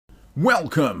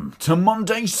Welcome to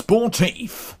Monday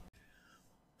Sportif.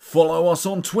 Follow us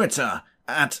on Twitter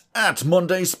at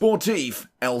Monday Sportif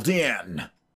LDN.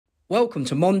 Welcome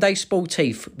to Monday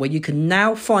Sportif, where you can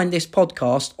now find this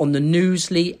podcast on the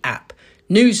Newsly app.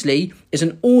 Newsly is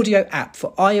an audio app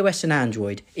for iOS and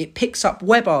Android. It picks up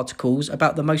web articles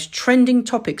about the most trending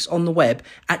topics on the web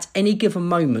at any given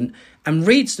moment and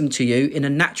reads them to you in a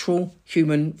natural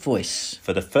human voice.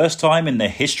 For the first time in the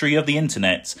history of the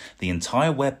internet, the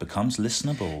entire web becomes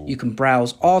listenable. You can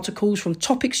browse articles from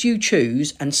topics you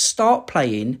choose and start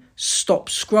playing, stop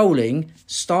scrolling,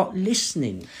 start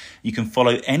listening. You can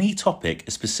follow any topic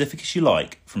as specific as you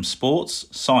like, from sports,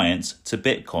 science to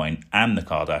Bitcoin and the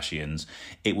Kardashians.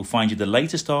 It will find you the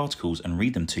latest articles and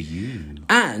read them to you.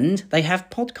 And they have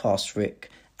podcasts,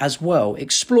 Rick, as well.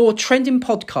 Explore trending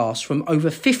podcasts from over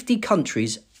 50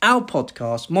 countries. Our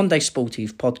podcast, Monday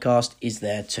Sportif Podcast, is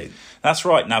there too. That's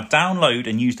right. Now download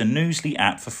and use the Newsly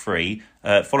app for free,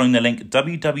 following the link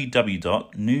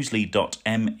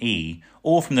www.newsly.me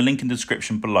or from the link in the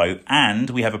description below. And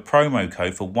we have a promo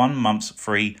code for 1 month's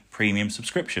free premium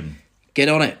subscription. Get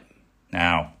on it.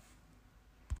 Now.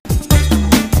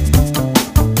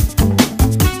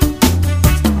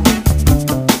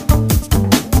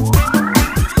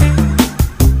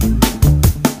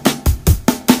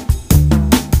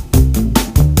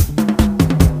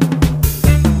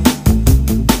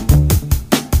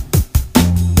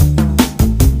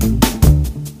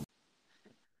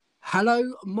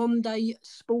 Hello, Monday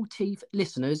Sportif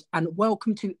listeners, and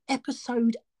welcome to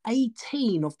episode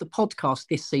 18 of the podcast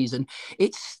this season.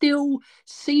 It's still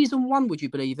season 1, would you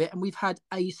believe it? And we've had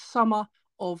a summer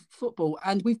of football,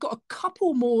 and we've got a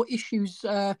couple more issues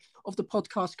of the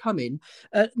podcast coming.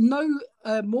 No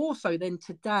more so than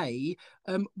today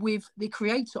with the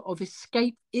creator of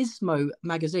Escapismo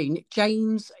magazine,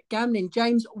 James Gamlin.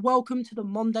 James, welcome to the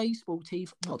Monday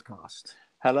Sportif podcast.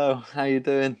 Hello, how you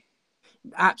doing?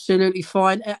 Absolutely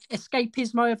fine.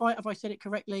 Escapismo, have I said it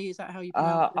correctly? Is that how you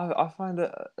pronounce it? I find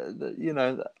it,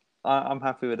 I'm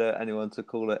happy with anyone to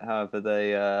call it however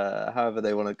they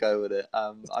want to go with it.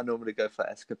 I normally go for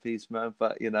escapismo,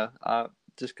 but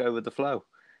just go with the flow.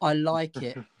 I like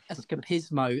it.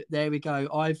 Escapismo. There we go.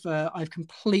 I've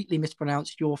completely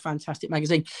mispronounced your fantastic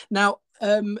magazine. Now,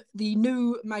 the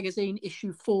new magazine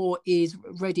issue 4 is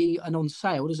ready and on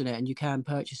sale, isn't it? And you can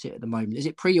purchase it at the moment. Is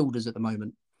it pre-orders at the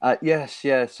moment? Yes,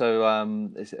 yeah.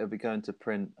 So it'll be going to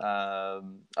print.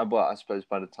 Well, I suppose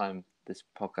by the time this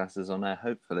podcast is on air,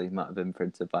 hopefully it might have been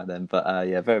printed by then. But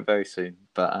yeah, very very soon.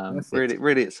 But really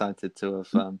really excited to have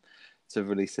to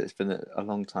release it. It's been a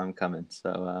long time coming.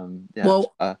 So yeah,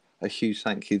 well, a huge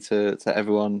thank you to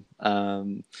everyone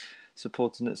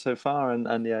supporting it so far,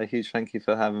 and yeah, a huge thank you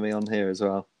for having me on here as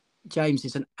well. James,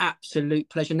 it's an absolute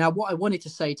pleasure. Now, what I wanted to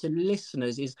say to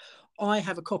listeners is I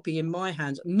have a copy in my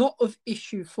hands, not of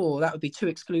issue 4, that would be too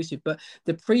exclusive, but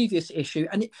the previous issue.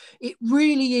 And it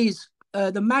really is,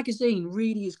 the magazine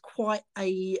really is quite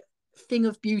a thing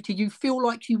of beauty. You feel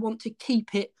like you want to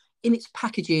keep it in its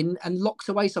packaging and locked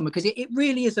away somewhere, because it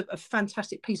really is a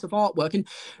fantastic piece of artwork. And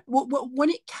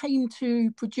when it came to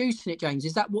producing it, James,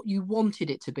 is that what you wanted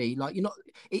it to be? Like,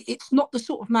 it's not the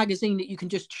sort of magazine that you can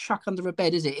just chuck under a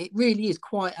bed, is it? It really is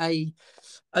quite a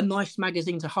nice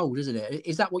magazine to hold, isn't it?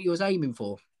 Is that what you was aiming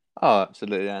for? Oh,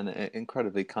 absolutely, and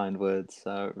incredibly kind words.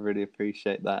 So really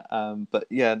appreciate that. But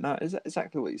yeah, no, it's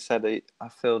exactly what you said. I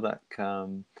feel like,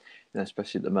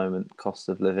 especially at the moment, cost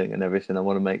of living and everything, I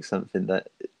want to make something that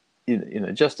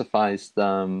justifies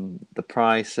the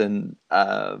price, and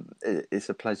it's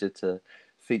a pleasure to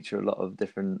feature a lot of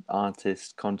different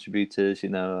artists, contributors,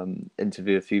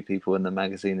 interview a few people in the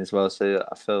magazine as well. So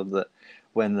I feel that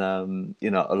when a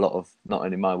lot of not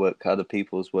only my work, other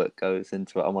people's work goes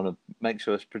into it, I want to make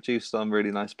sure it's produced on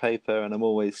really nice paper, and I'm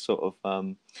always sort of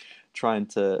trying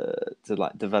to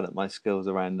like develop my skills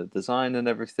around the design and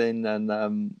everything. And I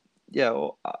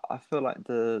feel like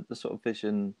the sort of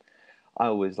vision I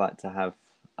always like to have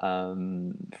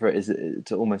for it is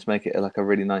to almost make it like a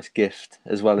really nice gift,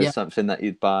 as well as something that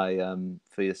you'd buy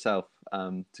for yourself.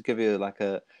 To give you like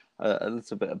a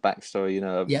little bit of backstory,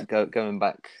 going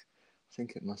back, I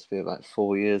think it must be about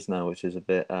 4 years now, which is it's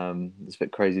a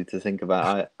bit crazy to think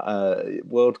about.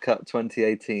 World Cup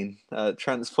 2018.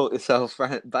 Transport yourself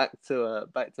back to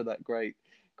that great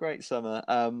summer.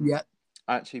 I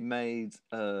actually made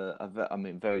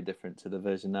very different to the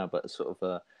version now, but sort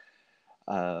of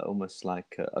almost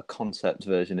like a concept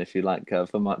version, if you like,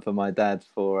 for my dad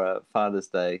for Father's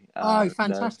Day.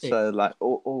 Fantastic! So like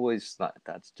always, like,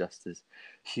 Dad's just as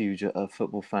huge a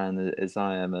football fan as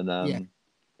I am, and I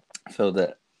feel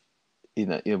that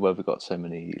where we've got so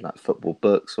many like football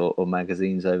books or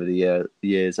magazines over the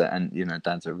years, and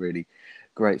Dad's a really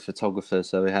great photographer,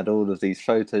 so we had all of these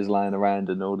photos lying around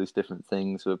and all these different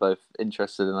things we were both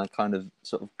interested in. I kind of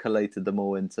sort of collated them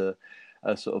all into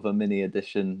a sort of a mini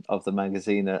edition of the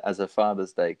magazine as a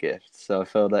Father's Day gift. So I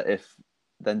feel that if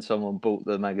then someone bought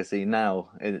the magazine now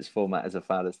in its format as a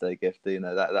Father's Day gift,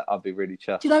 that I'd be really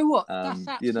chuffed. Do you know what? That's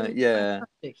absolutely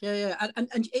fantastic. Yeah.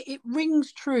 And it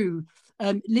rings true,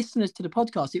 listeners to the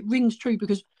podcast. It rings true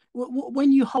because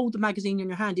when you hold the magazine in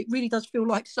your hand, it really does feel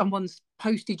like someone's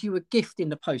posted you a gift in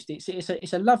the post.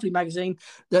 It's a lovely magazine.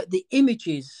 The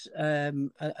images are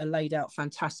laid out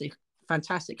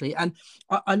fantastically, and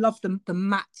I love the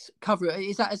matte cover.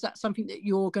 Is that something that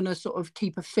you're going to sort of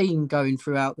keep a theme going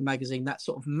throughout the magazine, that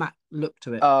sort of matte look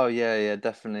to it? Oh yeah,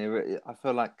 definitely. I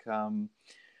feel like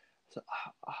so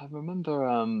I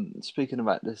remember speaking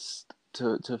about this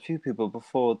to a few people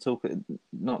before, talking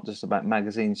not just about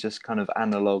magazines, just kind of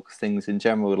analog things in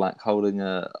general, like holding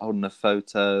a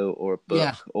photo or a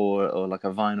book or like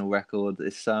a vinyl record.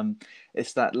 It's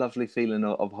that lovely feeling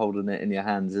of holding it in your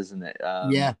hands, isn't it?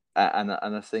 And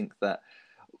I think that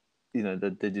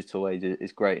the digital age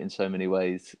is great in so many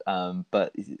ways,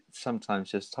 but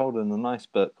sometimes just holding a nice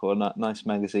book or a nice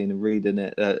magazine and reading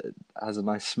it has a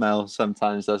nice smell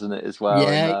sometimes, doesn't it, as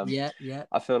well? Yeah.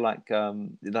 I feel like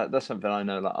that's something I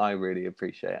know, like, I really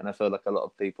appreciate, and I feel like a lot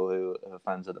of people who are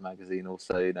fans of the magazine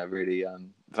also really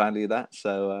value that.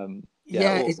 So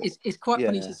it's quite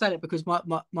funny to say that, because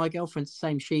my girlfriend's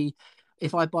the same.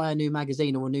 If I buy a new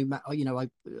magazine or I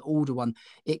order one,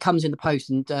 it comes in the post,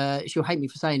 and she'll hate me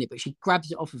for saying it, but she grabs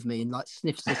it off of me and like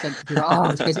sniffs the scent.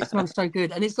 Like, because it smells so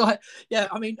good. And it's like,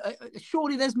 I mean,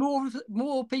 surely there's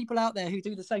more people out there who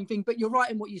do the same thing. But you're right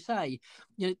in what you say.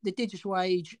 The digital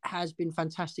age has been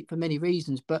fantastic for many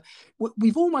reasons, but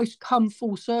we've almost come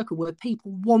full circle where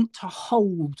people want to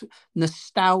hold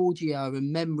nostalgia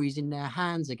and memories in their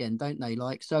hands again, don't they?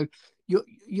 Like, so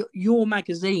your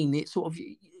magazine, it's sort of,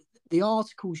 the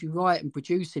articles you write and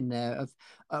produce in there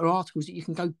are articles that you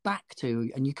can go back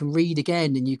to and you can read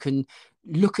again and you can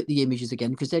look at the images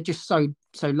again, because they're just so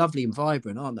lovely and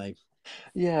vibrant, aren't they?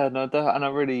 Yeah, no, and I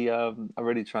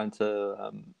really trying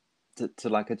to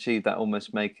like achieve that,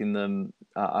 almost making them.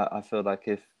 I feel like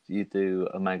if you do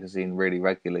a magazine really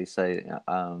regularly, say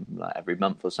like every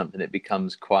month or something, it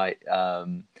becomes quite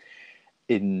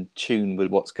in tune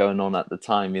with what's going on at the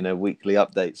time. Weekly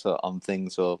updates on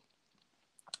things, or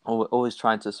always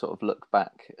trying to sort of look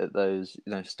back at those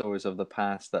stories of the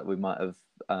past that we might have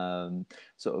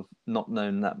sort of not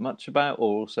known that much about,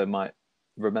 or also might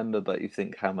remember, but you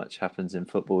think how much happens in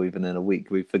football even in a week.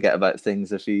 We forget about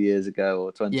things a few years ago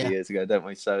or 20 years ago, don't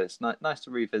we? So it's nice to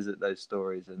revisit those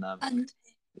stories. And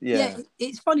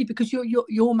it's funny because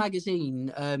your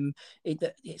magazine,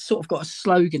 it's sort of got a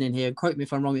slogan in here, and quote me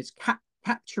if I'm wrong, it's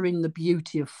capturing the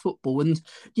beauty of football. And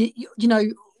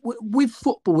with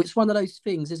football, it's one of those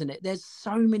things, isn't it? There's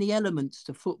so many elements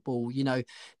to football.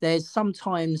 There's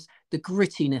sometimes the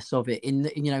grittiness of it in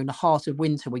the heart of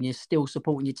winter when you're still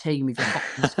supporting your team with your hat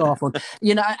and scarf on.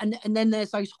 And then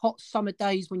there's those hot summer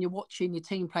days when you're watching your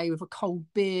team play with a cold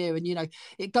beer, and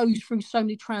it goes through so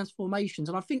many transformations.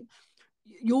 And I think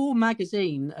your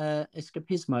magazine,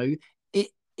 Escapismo,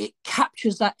 it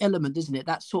captures that element, doesn't it?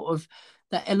 That sort of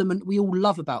that element we all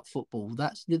love about football.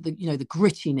 That's the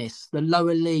grittiness, the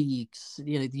lower leagues,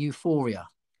 the euphoria.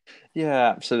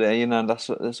 Yeah, absolutely.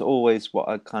 That's always what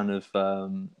I kind of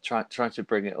try to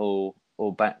bring it all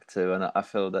back to, and I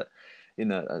feel that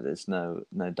there's no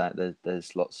doubt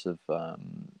there's lots of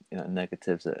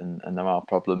negatives, and there are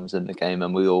problems in the game,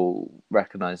 and we all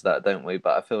recognise that, don't we?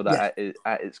 But I feel that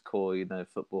at its core,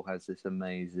 football has this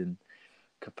amazing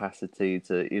capacity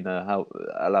to how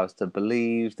allows to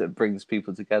believe, that brings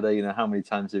people together. How many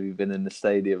times have you been in the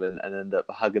stadium and end up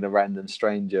hugging a random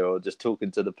stranger or just talking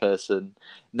to the person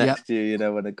next to you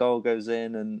when a goal goes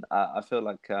in? And I feel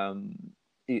like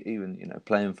even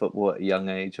playing football at a young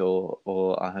age, or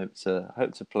I hope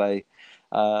to play,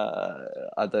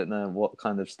 I don't know what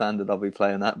kind of standard I'll be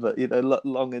playing at, but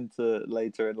long into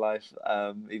later in life,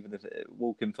 even if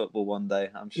walking football one day,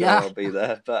 I'm sure I'll be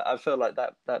there. But I feel like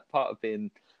that part of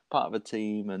being part of a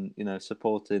team, and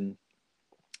supporting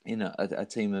a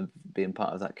team, and being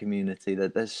part of that community,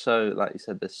 that there's so, like you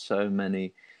said, there's so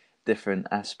many different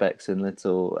aspects and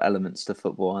little elements to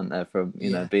football, aren't there? From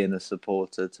being a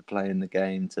supporter, to playing the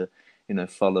game, to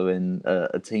following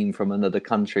a team from another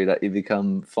country that you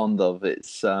become fond of.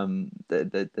 It's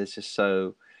there's just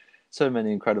so so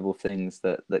many incredible things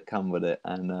that come with it.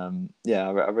 And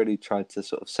I really tried to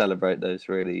sort of celebrate those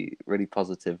really, really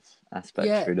positive aspects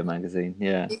Yeah, through the magazine.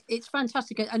 Yeah. it's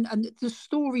fantastic, and the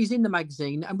stories in the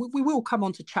magazine, and we will come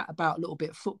on to chat about a little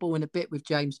bit of football in a bit with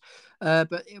James,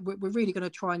 but we're really going to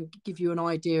try and give you an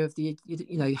idea of the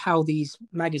how these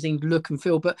magazines look and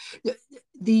feel. But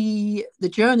the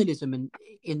journalism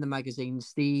in the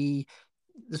magazines, the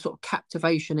sort of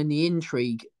captivation and the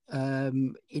intrigue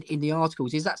in the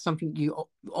articles, is that something you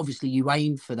obviously you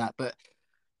aim for that, but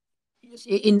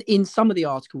in some of the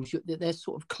articles there's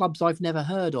sort of clubs I've never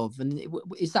heard of, and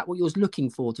is that what you're looking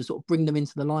for, to sort of bring them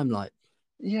into the limelight?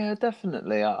 Yeah,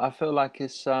 definitely. I feel like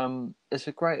it's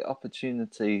a great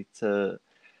opportunity to.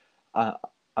 I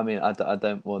I mean, I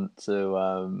don't want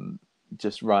to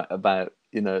just write about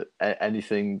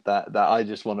anything that I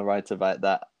just want to write about,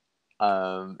 that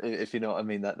if you know what I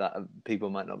mean, that people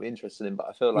might not be interested in. But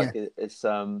I feel Yeah,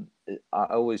 like I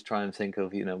always try and think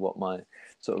of what my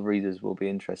sort of readers will be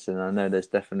interested in. I know there's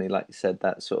definitely, like you said,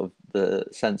 that sort of the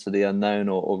sense of the unknown,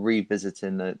 or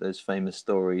revisiting those famous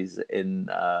stories in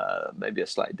maybe a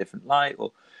slightly different light,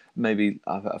 or maybe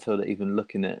I feel that even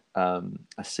looking at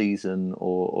a season,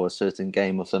 or a certain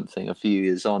game or something a few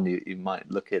years on, you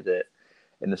might look at it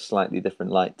in a slightly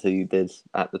different light to you did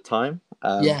at the time.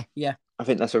 yeah. I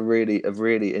think that's a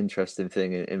really interesting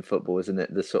thing in football, isn't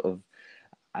it? The sort of,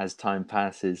 as time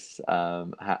passes,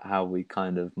 how we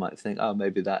kind of might think, oh,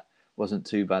 maybe that wasn't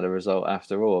too bad a result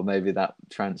after all. Maybe that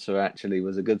transfer actually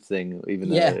was a good thing, even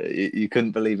Yeah. though you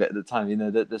couldn't believe it at the time.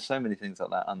 There's so many things like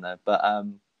that on there. But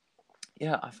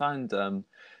yeah, I found there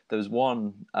was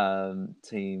one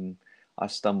team I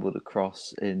stumbled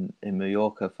across in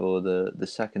Mallorca for the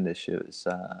second issue. It's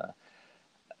a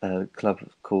club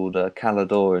called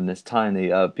Calador, in this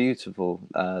tiny, beautiful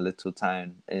little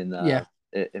town Yeah.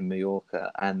 in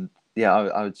Mallorca. And yeah,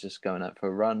 I was just going out for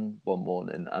a run one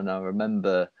morning, and I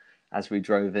remember as we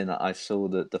drove in, I saw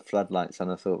the floodlights,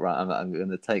 and I thought, right, I'm going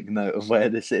to take note of where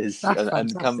this is, That's and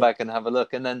come fantastic. back and have a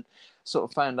look. And then sort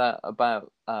of found out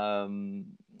about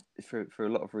through a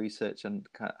lot of research, and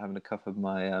having a couple of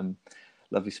my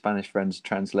lovely Spanish friends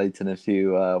translating a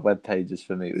few web pages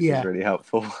for me, which was Yeah. really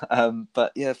helpful.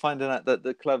 But yeah, finding out that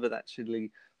the club had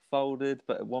actually folded,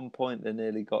 but at one point they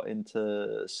nearly got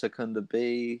into Secunda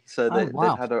B, so Oh they'd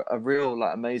wow. had a real,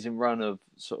 like, amazing run of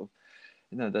sort of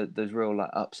there's real, like,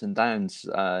 ups and downs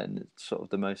in sort of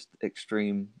the most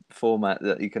extreme format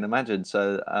that you can imagine.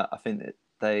 So I think that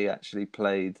they actually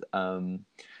played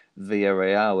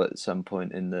Villarreal at some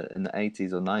point in the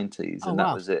 80s or 90s, Oh and that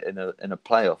wow. was it in a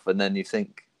playoff. And then you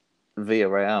think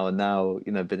Villarreal are now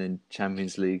been in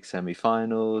Champions League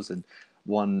semi-finals and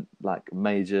won, like,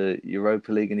 major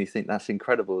Europa League, and you think that's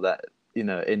incredible, that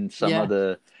in some Yeah.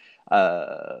 other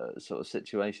sort of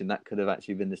situation, that could have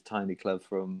actually been this tiny club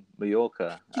from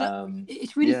Mallorca. Do you know,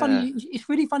 it's really Yeah. funny. It's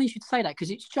really funny you should say that,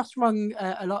 because it's just rung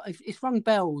a lot. It's rung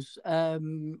bells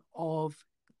of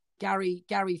Gary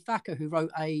Thacker, who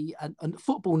wrote a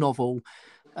football novel,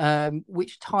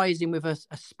 which ties in with a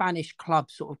Spanish club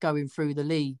sort of going through the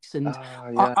leagues. And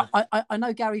Oh, I yeah. I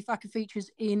know Gary Thacker features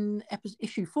in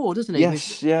issue 4, doesn't he? With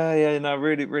Yes, yeah. No,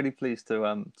 really, really pleased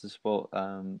to support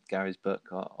Gary's book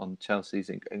on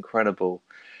Chelsea's incredible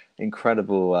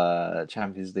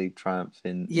Champions League triumph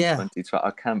in yeah. 2012. I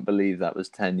can't believe that was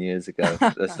 10 years ago.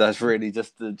 That's really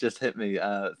just hit me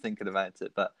thinking about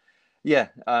it. But yeah,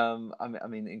 I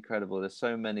mean, incredible. There's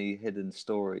so many hidden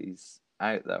stories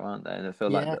out there, aren't there? And I feel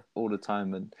like Yeah. that all the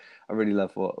time. And I really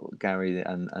love what Gary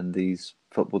and these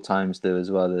Football Times do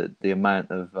as well. The amount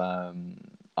of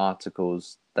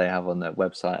articles they have on their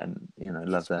website, and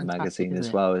love It's their fantastic, magazine isn't as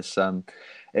it? well. It's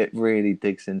it really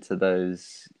digs into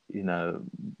those,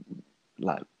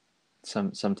 like,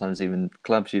 sometimes even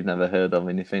clubs you've never heard of,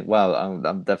 and you think, wow,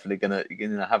 I'm definitely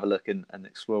gonna have a look and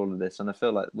explore all of this. And I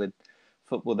feel like with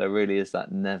football, there really is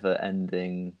that never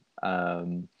ending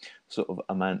sort of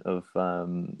amount of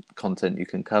content you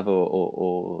can cover,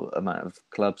 or amount of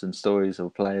clubs and stories or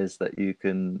players that you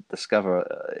can discover.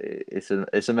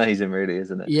 It's amazing, really,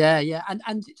 isn't it? Yeah, yeah.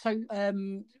 And so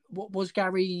what was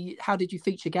Gary, how did you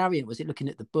feature Gary in? Was it looking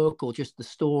at the book or just the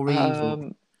stories,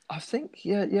 or I think,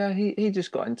 yeah. He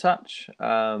just got in touch,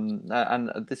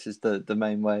 and this is the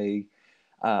main way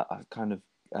I kind of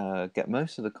get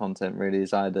most of the content. Really,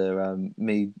 is either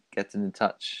me getting in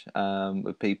touch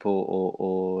with people,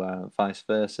 or vice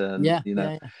versa. And yeah,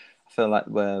 yeah, yeah. I feel like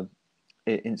where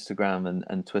Instagram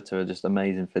and Twitter are just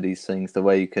amazing for these things. The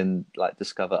way you can, like,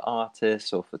 discover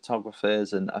artists or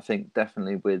photographers, and I think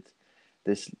definitely with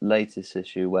this latest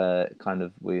issue, where kind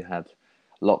of we had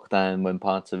lockdown when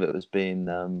part of it was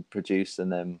being produced,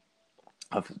 and then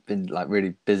I've been like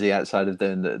really busy outside of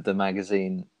doing the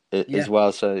magazine Yeah. as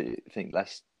well, so I think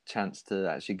less chance to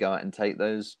actually go out and take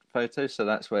those photos. So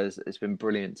that's where it's been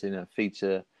brilliant to,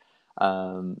 feature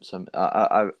some.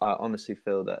 I honestly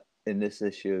feel that in this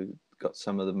issue got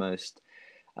some of the most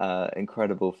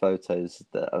incredible photos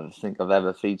that I think I've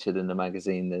ever featured in the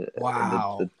magazine.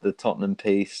 Wow. The Tottenham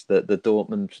piece, the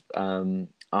Dortmund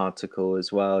article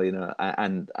as well,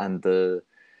 and the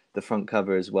front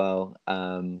cover as well,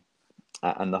 and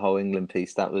the whole England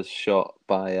piece that was shot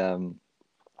by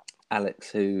Alex,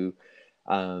 who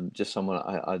just someone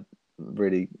I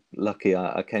really lucky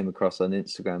I came across on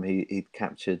Instagram. He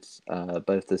captured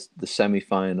both the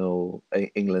semi-final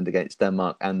England against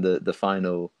Denmark and the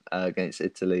final against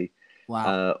Italy,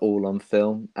 Wow. all on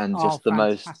film, and Oh, just the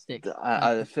most. fantastic.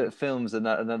 Fantastic. Films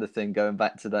another thing, going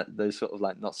back to those sort of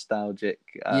like nostalgic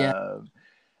Yeah.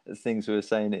 things we were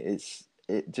saying.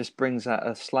 It just brings out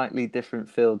a slightly different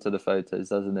feel to the photos,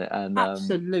 doesn't it? And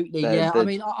Absolutely, they're, yeah. I they're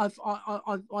mean,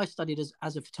 I studied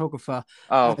as a photographer,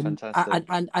 oh, fantastic.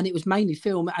 and it was mainly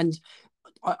film, and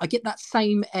I get that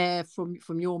same air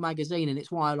from your magazine, and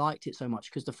it's why I liked it so much,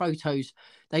 because the photos,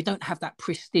 they don't have that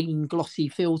pristine glossy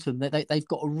feel to them. They've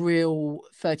got a real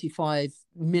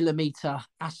 35mm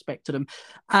aspect to them.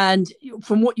 And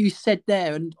from what you said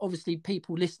there, and obviously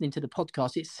people listening to the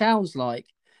podcast, it sounds like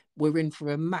we're in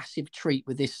for a massive treat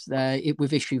with this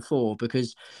with issue 4,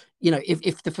 because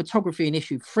if the photography in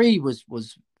issue 3 was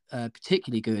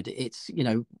particularly good, it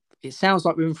sounds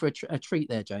like we're in for a treat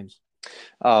there, James.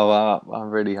 Oh, I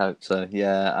really hope so.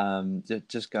 Yeah.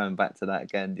 Just going back to that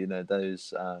again,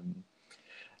 those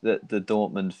the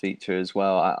Dortmund feature as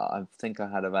well. I think I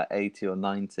had about 80 or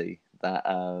 90 that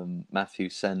Matthew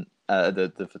sent,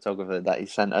 the photographer, that he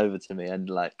sent over to me, and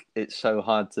like it's so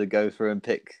hard to go through and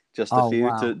pick just a Oh, few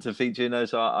wow. to feature.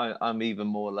 So I'm even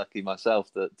more lucky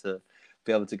myself that to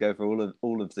be able to go through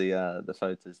all of the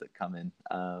photos that come in.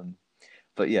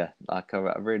 But yeah, like I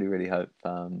really really hope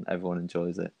everyone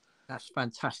enjoys it. That's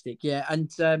fantastic. Yeah. And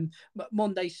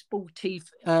Monday Sportif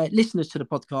listeners to the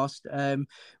podcast,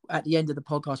 at the end of the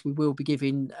podcast, we will be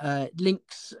giving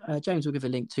links. James will give a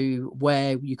link to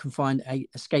where you can find a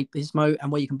Escapismo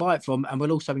and where you can buy it from. And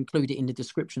we'll also include it in the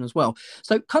description as well.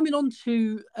 So coming on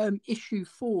to issue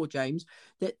 4, James,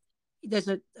 that there's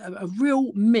a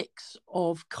real mix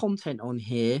of content on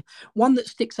here. One that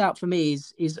sticks out for me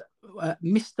is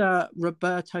Mr.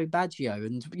 Roberto Baggio,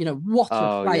 and what a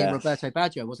Oh player yes. Roberto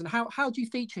Baggio was, and how do you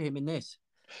feature him in this?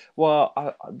 Well,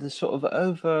 the sort of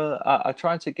I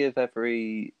try to give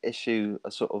every issue a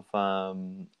sort of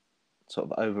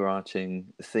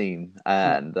overarching theme,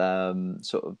 Yeah, and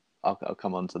sort of I'll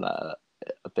come on to that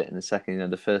a bit in a second.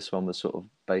 The first one was sort of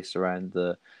based around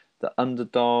the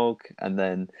underdog, and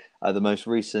then the most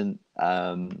recent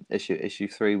issue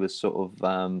 3 was sort of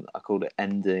I called it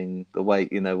ending the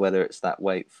wait. Whether it's that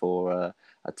wait for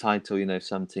a title.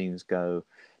 Some teams go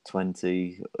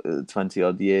 20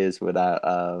 odd years without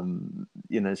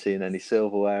seeing any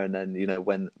silverware, and then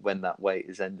when that wait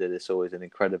is ended, it's always an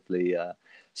incredibly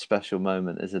special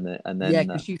moment, isn't it? And yeah, then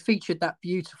because you featured that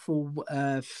beautiful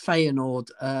Feyenoord.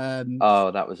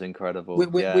 oh, that was incredible.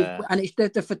 Yeah. And it's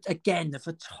again, the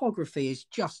photography is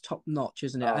just top notch,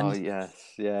 isn't it? Oh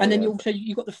yes, yeah, And then yeah.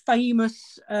 you got the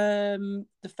famous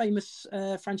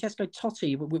Francesco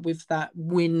Totti with that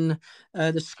win,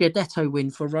 the Scudetto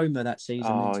win for Roma that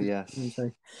season. Oh yes. So,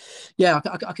 yeah,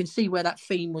 I can see where that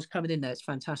theme was coming in there. It's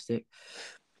fantastic.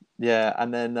 Yeah,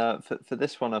 and then for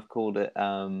this one, I've called it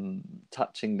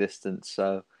touching distance.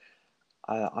 So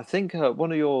I think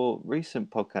one of your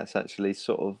recent podcasts actually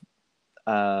sort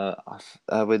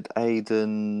of with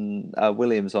Aidan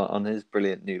Williams on his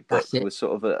brilliant new That's book it. was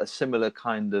sort of a similar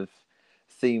kind of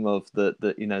theme of the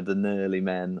Nearly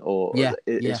Men, or Yeah,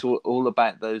 yeah, it's all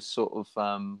about those sort of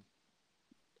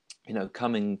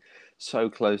coming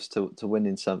so close to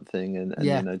winning something, and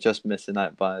yeah, just missing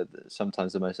out by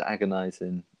sometimes the most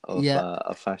agonizing yeah.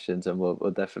 of fashions. And we'll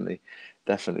definitely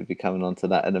be coming on to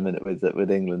that in a minute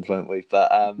with England, won't we?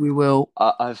 But We will.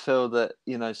 I feel that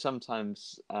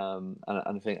sometimes and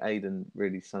I think Aidan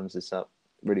really sums this up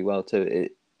really well too.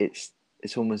 It's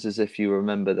almost as if you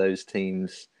remember those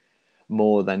teams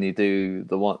more than you do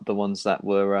the ones that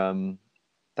were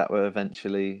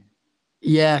eventually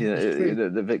Yeah, it's true.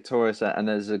 the victorious. And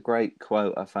there's a great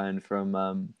quote I found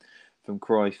from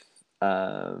Cruyff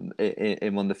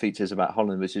in one of the features about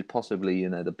Holland, which is possibly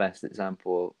the best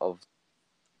example of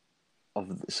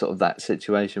sort of that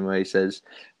situation, where he says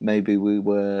maybe we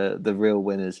were the real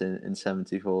winners in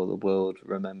 74. The world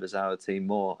remembers our team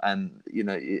more, and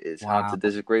it's hard to Wow.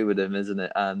 disagree with him, isn't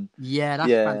it? And Yeah, that's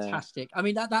yeah, fantastic. I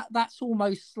mean, that's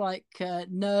almost like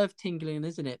nerve tingling,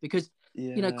 isn't it? Because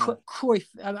you know, Yeah. Cruyff.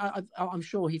 I'm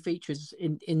sure he features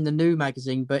in the new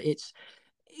magazine, but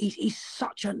he's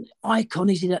such an icon.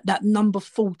 Is he that number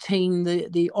 14,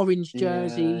 the orange Yeah,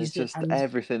 it's jerseys just and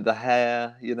everything, the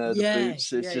hair, the yeah,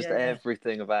 boots, it's yeah, just yeah, yeah,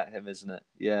 everything about him, isn't it?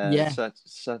 Yeah, it's yeah,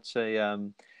 such a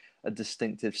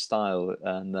distinctive style,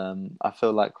 and I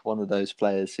feel like one of those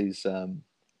players who's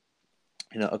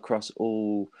across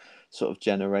all sort of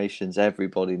generations,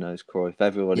 everybody knows Cruyff,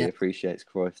 everybody yeah, appreciates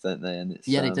Cruyff, don't they? And it's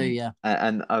yeah. They do, yeah,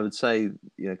 and I would say,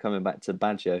 coming back to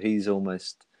Baggio, he's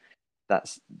almost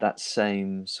that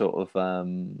same sort of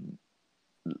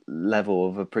level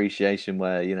of appreciation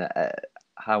where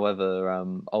however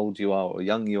old you are or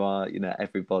young you are,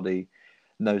 everybody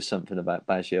knows something about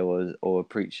Baggio or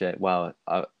appreciate. Wow,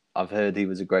 I've heard he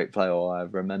was a great player, or I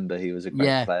remember he was a great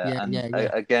yeah, player. yeah, And yeah, yeah,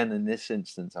 again, in this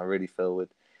instance, I really feel with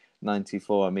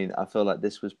 '94. I mean, I feel like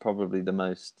this was probably the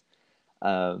most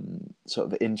sort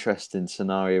of interesting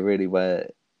scenario, really,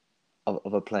 where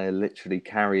of a player literally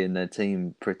carrying their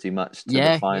team pretty much to the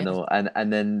yeah, yeah. final,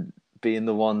 and then being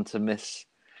the one to miss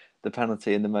the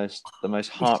penalty in the most It's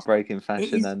heartbreaking it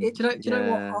fashion. is. And Do you know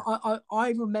what? yeah, I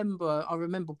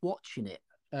remember watching it,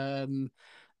 and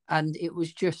it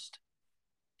was just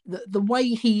the way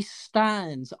he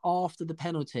stands after the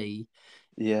penalty.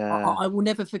 yeah, I will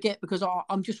never forget because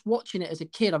I'm just watching it as a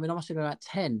kid. I mean, I must have been about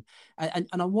 10, and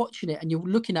I'm watching it, and you're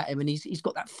looking at him, and he's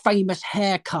got that famous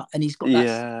haircut, and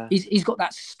yeah, he's got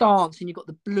that stance, and you've got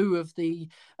the blue of the.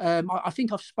 I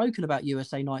think I've spoken about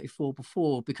USA '94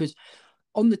 before because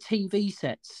on the TV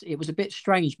sets it was a bit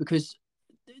strange because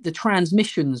the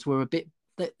transmissions were a bit.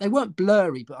 They weren't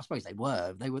blurry, but I suppose they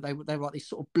were. They were like this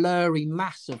sort of blurry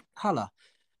mass of color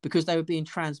because they were being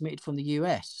transmitted from the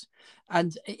US,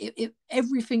 and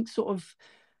everything sort of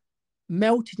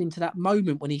melted into that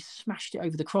moment when he smashed it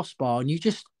over the crossbar, and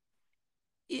it's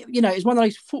one of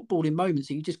those footballing moments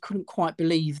that you just couldn't quite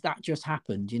believe that just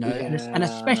happened, and yeah. I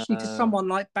especially to know. someone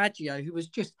like Baggio, who was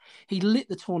he lit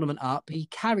the tournament up, he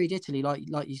carried Italy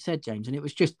like you said, James, and it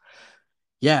was just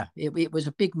yeah, it was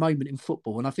a big moment in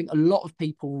football. And I think a lot of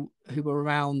people who were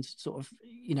around sort of,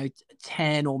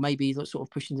 10 or maybe sort of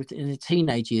pushing in the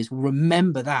teenage years will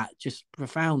remember that just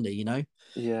profoundly.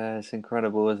 Yeah, it's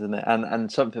incredible, isn't it?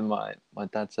 And something my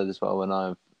dad said as well when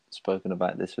I've spoken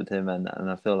about this with him, and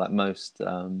I feel like most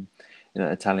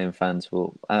Italian fans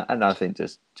will, and I think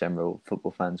just general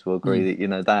football fans will agree Mm.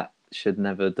 that that should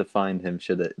never define him,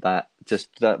 should it? That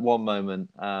just that one moment,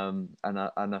 and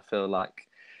I feel like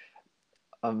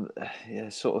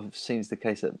sort of seems the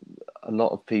case that a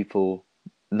lot of people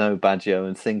know Baggio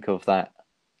and think of that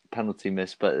penalty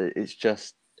miss, but it's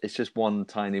just one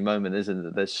tiny moment, isn't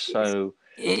it? There's so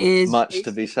It is. much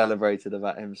to be celebrated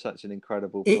about him. Such an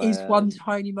incredible It is player. one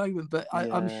tiny moment, but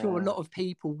I'm sure a Yeah. lot of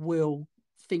people will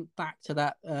think back to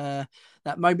that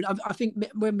moment. I think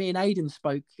when me and Aidan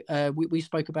spoke, we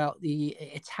spoke about the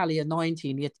Italia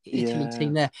 '90, the Italy Yeah.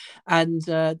 team there, and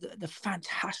the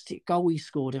fantastic goal he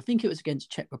scored. I think it was against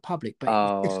Czech Republic, but it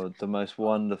was just Oh, the most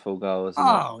wonderful goal, isn't it?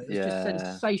 oh, it was just Yeah.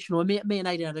 sensational. Me and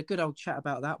Aidan had a good old chat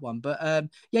about that one. But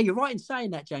yeah, you're right in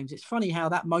saying that, James. It's funny how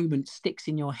that moment sticks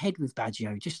in your head with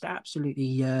Baggio. Just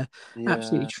absolutely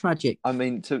Yeah. tragic. I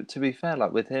mean, to be fair,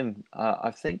 like with him,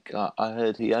 I think I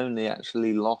heard he only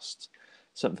actually lost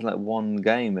something like one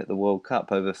game at the World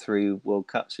Cup over three World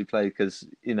Cups he played because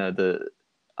he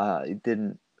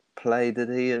didn't play, did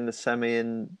he, in the semi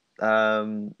in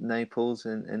Naples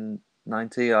in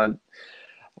 '90? I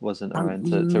wasn't around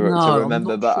to No, I'm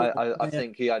remember, not but sure. I Yeah,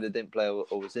 think he either didn't play or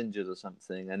was injured or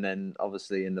something, and then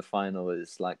obviously in the final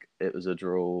it's like it was a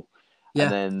draw,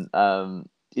 and yeah. then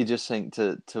you just think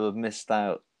to have missed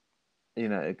out,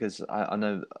 because I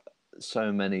know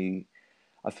so many.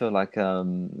 I feel like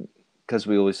because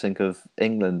we always think of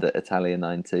England at Italia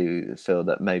 '92, feel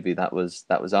that maybe that was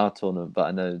our tournament, but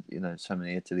I know so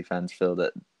many Italy fans feel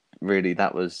that really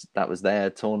that was their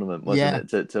tournament,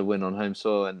 wasn't Yeah, it, to win on home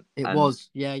soil, it and was.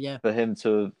 Yeah, yeah. for him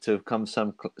to have come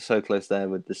so close there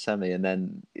with the semi, and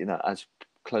then as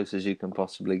close as you can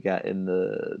possibly get in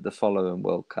the following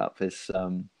World Cup is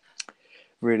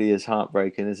really is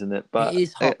heartbreaking, isn't it? It But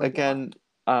is heartbreaking. again,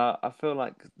 I feel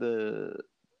like the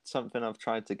something I've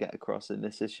tried to get across in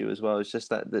this issue as well is just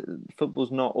that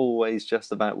football's not always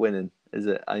just about winning, is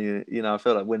it? I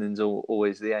feel like winning's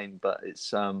always the aim, but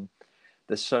it's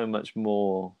there's so much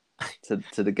more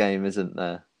to the game, isn't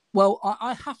there? Well,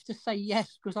 I have to say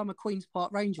yes because I'm a Queens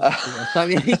Park Rangers supporter. So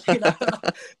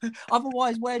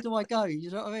otherwise, where do I go? You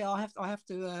know what I mean? I have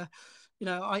to.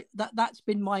 That's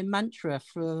been my mantra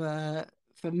for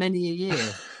many a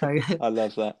year. So I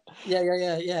love that.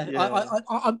 yeah. Yeah.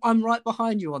 I'm right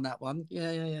behind you on that one.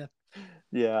 Yeah.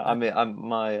 Yeah, I mean,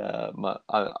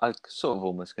 I sort of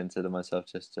almost consider myself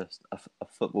just a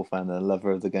football fan and a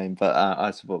lover of the game, but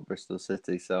I support Bristol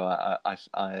City, so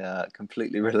I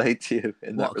completely relate to you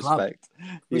in What that a club! respect.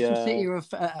 Bristol Yeah, City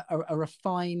are a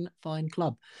fine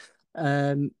club.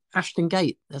 Ashton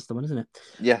Gate, that's the one, isn't it?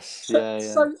 yes, So, yeah,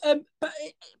 yeah, so but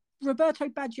Roberto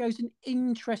Baggio's an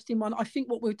interesting one. I think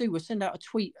what we'll do, we'll send out a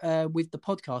tweet with the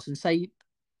podcast and say,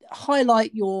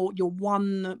 highlight your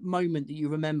one moment that you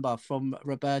remember from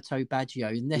Roberto Baggio,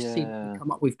 and let's see what we yeah.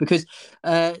 come up with, because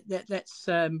let's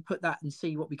put that and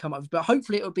see what we come up with. But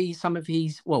hopefully it'll be some of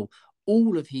his, well,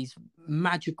 all of his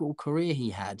magical career he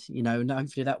had, and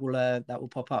hopefully that will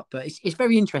pop up. But it's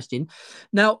very interesting.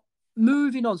 Now,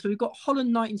 moving on, so we've got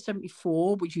Holland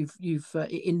 1974, which you've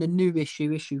in the new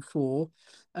issue 4,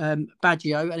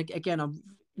 Baggio, and again I'm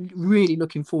really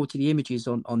looking forward to the images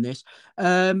on this.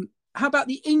 How about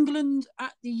the England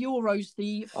at the Euros,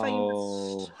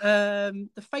 Oh,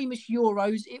 the famous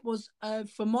Euros? It was,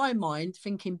 for my mind,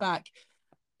 thinking back,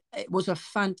 it was a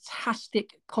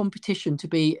fantastic competition to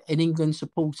be an England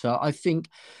supporter. I think,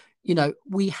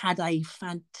 we had a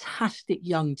fantastic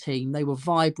young team. They were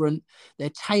vibrant. Their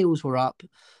tails were up.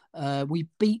 We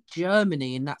beat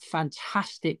Germany in that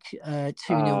fantastic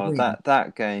 2-0 win.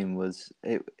 that game was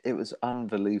it was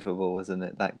unbelievable, wasn't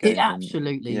it? That It game, and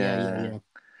absolutely, yeah.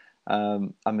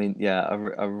 I mean, yeah,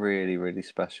 a really, really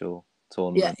special Yeah,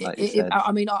 tournament, like you said.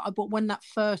 I mean, but when that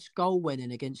first goal went in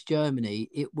against Germany,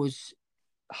 it was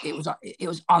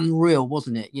unreal,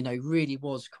 wasn't it? Really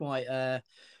was quite.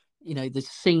 The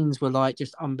scenes were like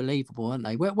just unbelievable, weren't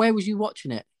they? Where was you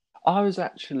watching it? I was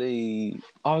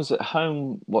at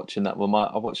home watching that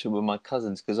I watched it with my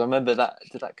cousins, because I remember that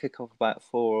did that kick off about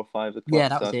 4 or 5 o'clock. Yeah,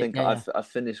 that So was I it. think Yeah, I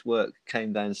finished work,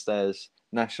 came downstairs,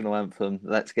 national anthem,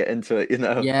 let's get into it,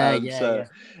 yeah, yeah, So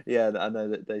yeah, yeah, I know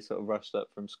that they sort of rushed up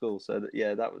from school, so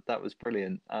yeah, that was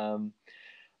brilliant.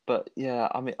 But yeah,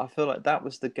 I mean, I feel like that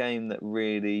was the game that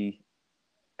really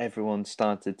everyone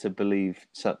started to believe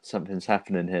something's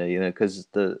happening here, because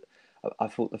I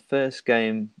thought the first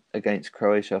game against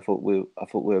Croatia, I thought we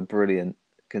were brilliant,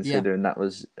 yeah, considering that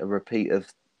was a repeat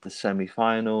of the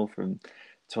semi-final from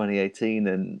 2018,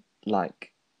 and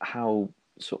like how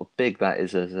sort of big that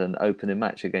is as an opening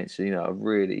match against a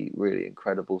really, really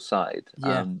incredible side.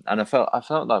 yeah, And I felt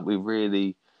like we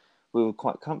were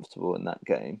quite comfortable in that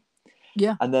game.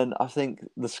 yeah. And then I think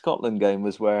the Scotland game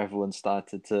was where everyone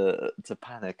started to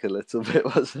panic a little bit,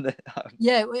 wasn't it?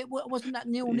 Yeah, wasn't that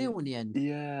 0-0 in the end?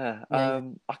 Yeah. Yeah, yeah.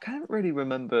 I can't really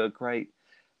remember a great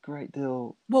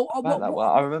deal Well, about that one.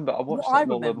 I remember I what watched I that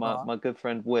one with remember, my good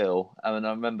friend Will, and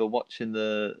I remember watching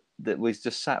that we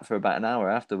just sat for about an hour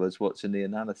afterwards watching the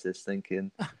analysis,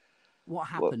 thinking, what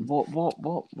happened.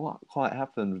 what quite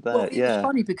happened Well, there? it was Yeah.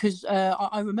 funny because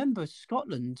I remember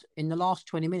Scotland in the last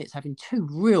 20 minutes having two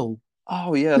real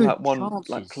Oh yeah, good like one like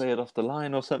chances. cleared off the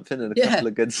line or something, and a Yeah, couple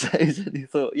of good saves, and you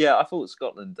thought, yeah, I thought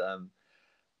Scotland.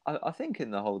 I think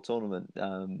in the whole tournament,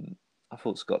 I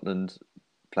thought Scotland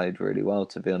played really well.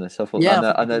 To be honest, yeah, I I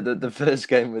think they know did. that the first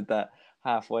game with that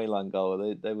halfway line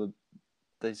goal,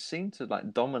 they seemed to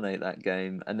like dominate that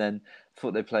game, and then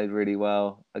thought they played really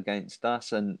well against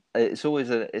us. And it's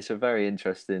a very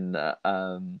interesting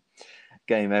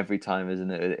game every time,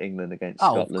 isn't it? England against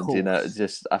Oh, of Scotland. course.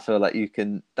 Just I feel like you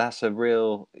can. That's a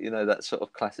real, that sort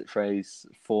of classic phrase,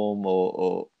 form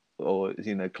or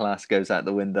class goes out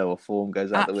the window or form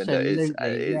goes out the window. Absolutely.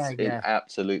 Yeah, It's yeah.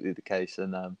 absolutely the case,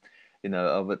 and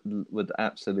I would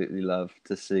absolutely love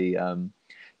to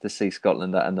see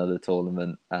Scotland at another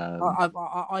tournament. I always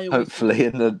think Hopefully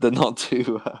in the not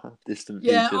too distant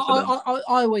yeah, future for them.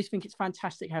 I always think it's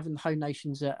fantastic having the home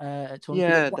nations at tournament.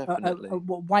 Yeah, Because definitely.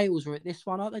 Wales are at this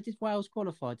one, aren't they? Did Wales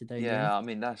qualify? Did they in the end? Yeah, I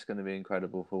mean that's going to be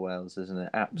incredible for Wales, isn't it?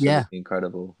 Yeah. Absolutely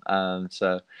incredible.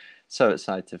 So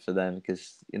excited for them,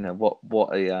 because what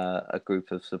a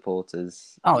group of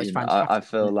supporters. Oh, it's I fantastic, isn't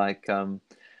feel it? like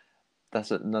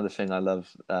that's another thing I love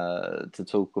to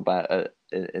talk about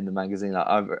in the magazine.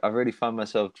 I really find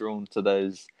myself drawn to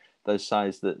those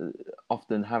sides that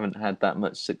often haven't had that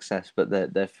much success, but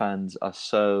their fans are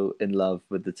so in love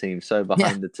with the team, so Yeah.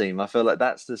 behind the team. I feel like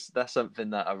that's something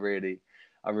that I really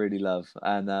love,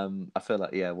 and I feel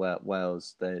like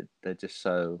Wales, they're just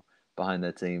so behind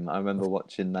their team. I remember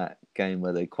watching that game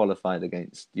where they qualified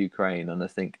against Ukraine, and I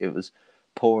think it was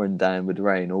pouring down with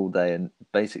rain all day, and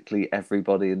basically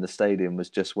everybody in the stadium was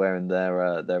just wearing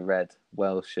their red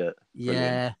Wales shirt.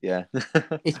 Brilliant, Yeah.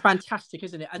 yeah. It's fantastic,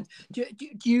 isn't it? And do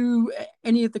you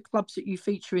any of the clubs that you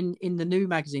feature in the new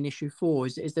magazine issue 4?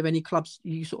 Is there any clubs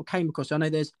you sort of came across? I know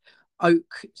there's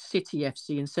Oak City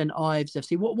FC and St Ives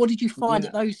FC. What did you find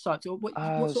at Yeah. those sites? Or what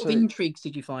sort of So intrigues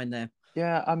did you find there?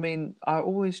 yeah, I mean, I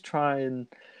always try and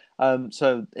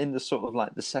so in the sort of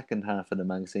like the second half of the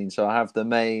magazine, so I have the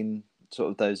main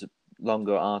sort of those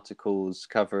longer articles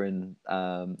covering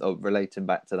or relating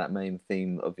back to that main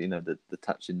theme of the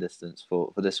touching distance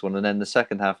for this one, and then the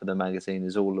second half of the magazine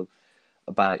is all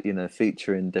about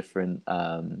featuring different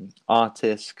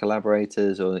artists,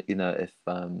 collaborators, or if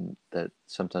that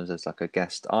sometimes there's like a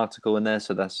guest article in there.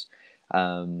 So that's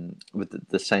with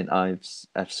the St Ives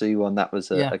FC one, that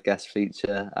was Yeah. a guest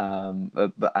feature.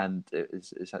 And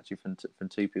it's actually from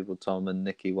two people, Tom and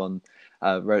Nikki. One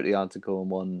wrote the article and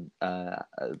one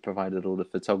provided all the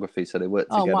photography. So they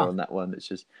worked Oh, together wow. on that one. It's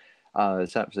just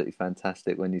it's absolutely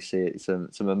fantastic when you see it. Some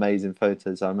amazing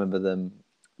photos. I remember them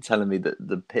telling me that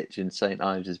the pitch in St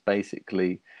Ives is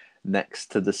basically next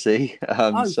to the sea.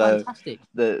 Oh, So fantastic.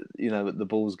 the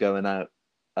ball's going out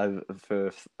over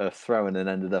for a throw and then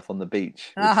ended up on the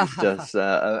beach, which is just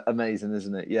amazing,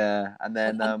 isn't it? Yeah, and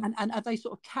then And have they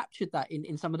sort of captured that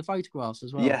in some of the photographs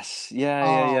as well? yes, yeah,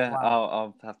 yeah, Oh, yeah. wow.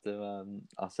 I'll have to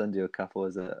I'll send you a couple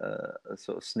as a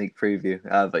sort of sneak preview.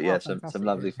 But yeah, Oh, some fantastic.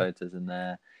 lovely photos in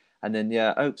there, and then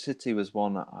yeah, Oak City was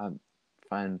one I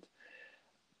found.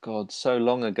 God, so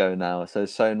long ago now.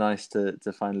 So nice to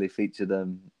finally feature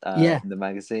them Yeah. in the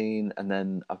magazine. And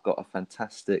then I've got a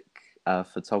fantastic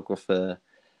photographer.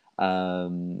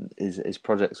 His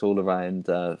project's all around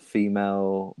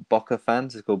female Boca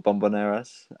fans. It's called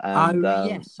Bomboneras, and Oh,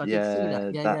 yes, I did see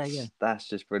that. yeah, Yeah, yeah, yeah. that's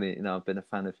just brilliant. I've been a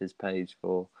fan of his page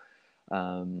for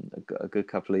a good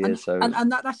couple of And years. So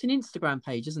and that's an Instagram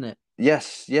page, isn't it?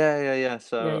 yes, yeah. Yeah,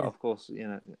 So yeah. of course,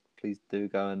 please do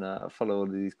go and follow all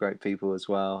of these great people as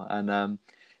well. And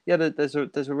yeah, there's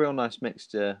a real nice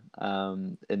mixture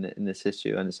in this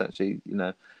issue, and it's actually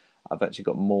I've actually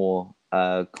got more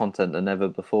content than ever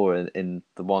before in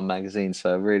the one magazine.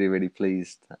 So really really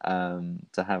pleased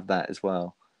to have that as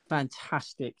well.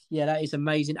 Fantastic. Yeah, that is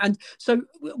amazing. And so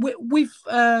with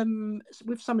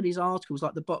some of these articles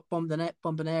like the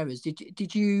Bomboneras,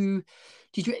 did you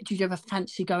ever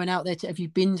fancy going out there? Have you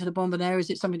been to the Bomboneras? Is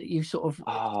it something that you sort of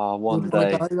One would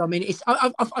want to day. go? I mean,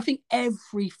 I think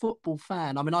every football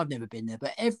fan. I mean, I've never been there,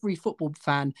 but every football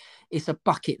fan, it's a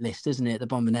bucket list, isn't it? The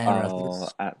Bombonera. Oh,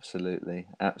 absolutely,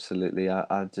 absolutely.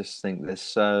 I just think there's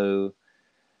so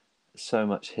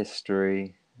much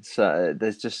history. So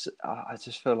there's just I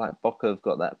just feel like Boca have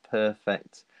got that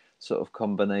perfect sort of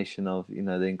combination of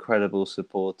the incredible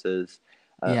supporters,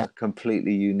 Yeah, a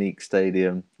completely unique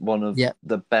stadium, one of yeah,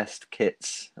 the best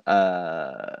kits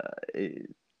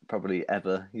probably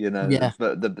ever. yeah,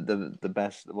 But the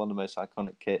best, one of the most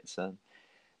iconic kits, and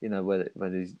where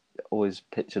you always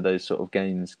picture those sort of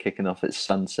games kicking off at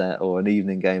sunset or an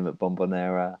evening game at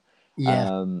Bombonera, yeah.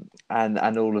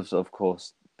 and all of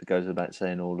course, it goes without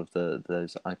saying, all of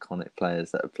those iconic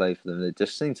players that have played for them. They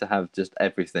just seem to have just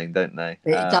everything, don't they?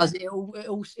 It does. It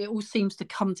all seems to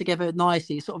come together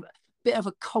nicely. It's sort of a bit of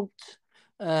a cult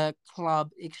club,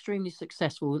 extremely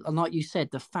successful, and like you said,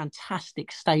 the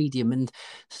fantastic stadium and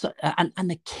so and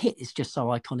the kit is just so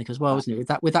iconic as well, isn't it?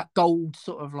 With that gold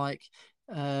sort of like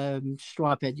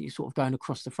stripe edge sort of going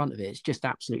across the front of it. It's just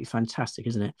absolutely fantastic,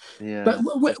 isn't it? But Yeah,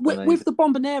 just with amazing. the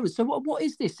Bomboneras, so what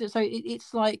is this? So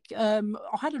it's like I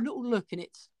had a little look, and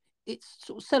it's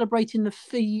sort of celebrating the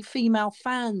female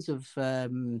fans of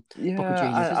Boca Yeah,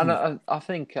 Juniors, and isn't it? I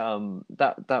think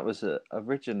that was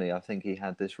originally. I think he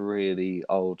had this really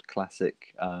old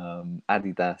classic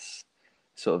Adidas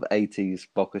sort of 80s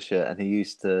Boca shirt, and he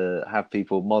used to have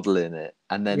people modeling it,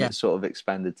 and then Yeah, it sort of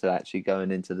expanded to actually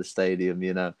going into the stadium,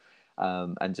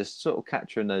 and just sort of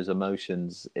capturing those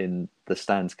emotions in the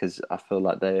stands, because I feel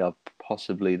like they are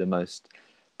possibly the most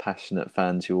passionate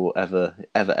fans you will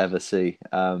ever see.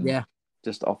 yeah.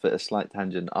 Just off at a slight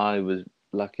tangent, I was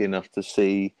lucky enough to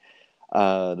see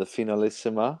the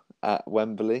Finalissima at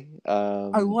Wembley.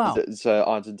 Oh, wow. So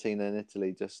Argentina and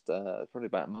Italy just probably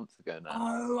about a month ago now.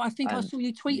 Oh, I think I And saw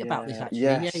you tweet about this yeah, actually.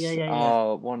 Yeah, yeah, yes, yeah,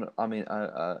 yeah. one. I mean,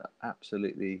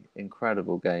 absolutely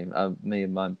incredible game. Me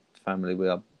and my family, we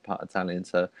are part Italian,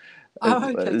 so Oh,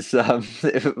 okay.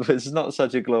 it was not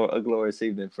such a glorious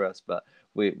evening for us, but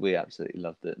we absolutely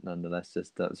loved it nonetheless.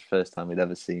 Just that was the first time we'd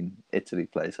ever seen Italy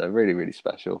play, so really really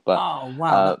special. But Oh,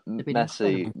 wow. That would have been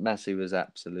Messi incredible. Messi was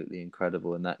absolutely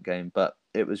incredible in that game, but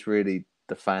it was really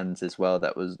the fans as well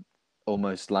that was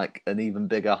almost like an even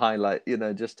bigger highlight.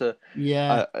 Just to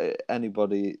Yeah.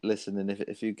 anybody listening,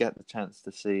 if you get the chance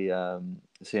to see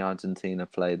Argentina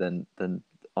play, then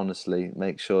honestly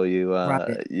make sure you Grab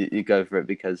it. you go for it,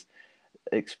 because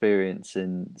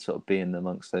experiencing sort of being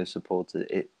amongst those supporters,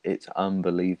 it's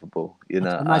unbelievable. You I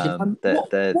know, can imagine. What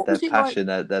their was it like? passion,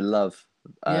 their love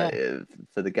Yeah.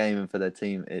 for the game and for their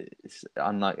team, it's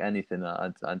unlike anything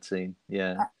that I'd seen.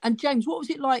 Yeah. And James, what was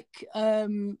it like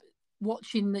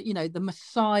watching the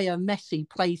Messiah Messi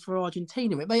play for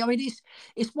Argentina? I mean,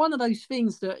 it's one of those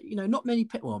things that not many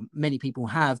people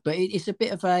have, but it's a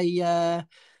bit of a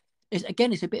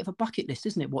it's a bit of a bucket list,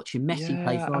 isn't it? Watching Messi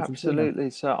play Yeah, for Argentina. absolutely.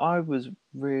 So I was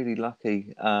really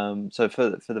lucky. So for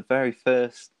the very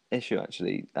first issue,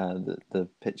 actually, the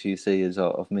picture you see is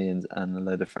of me and a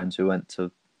load of friends who went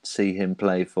to see him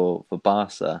play for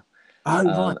Barca. Oh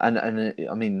right.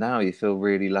 I mean, now you feel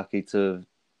really lucky to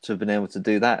have been able to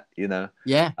do that, Yeah,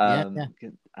 yeah,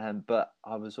 yeah. But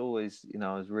I was always,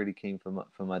 I was really keen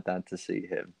for my dad to see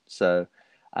him. So,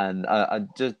 and I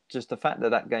just the fact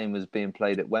that game was being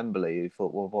played at Wembley, you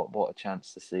thought, well, what a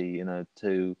chance to see,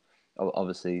 two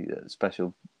obviously a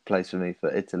special place for me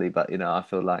for Italy, but I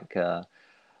feel like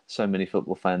so many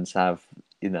football fans have,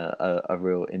 a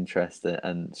real interest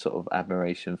and sort of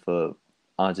admiration for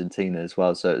Argentina as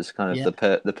well. So it's kind of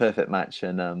Yeah. the perfect match,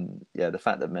 and the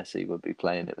fact that Messi would be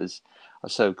playing, I was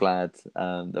so glad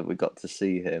that we got to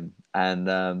see him,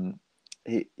 and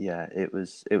it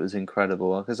was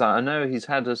incredible because I know he's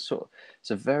had it's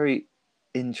a very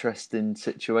interesting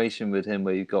situation with him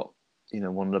where you've got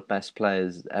one of the best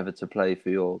players ever to play for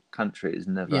your country has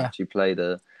never Yeah. actually played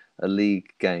a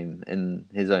league game in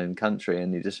his own country,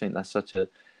 and you just think that's such an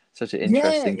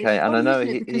interesting It's case. And I funny, know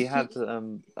isn't it? he Because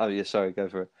had oh yeah, sorry, go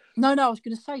for it. no, I was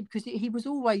going to say because he was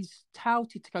always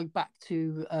touted to go back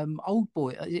to Old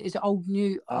Boy. Is it Old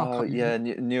New? I Oh can't remember.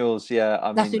 yeah, Newell's. Yeah,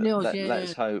 I That's it, mean, Nils. Yeah.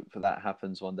 let's hope that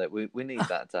happens one day. We need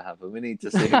that to happen. We need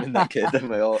to see him in that kit, don't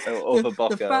we? Or for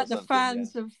Boca or The something. Yeah.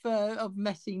 fans of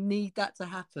Messi need that to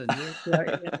happen.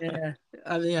 Yeah.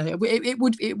 Yeah.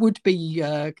 It would be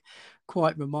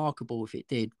quite remarkable if it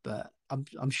did, but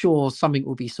I'm sure something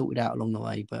will be sorted out along the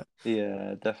way. But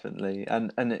Yeah, definitely.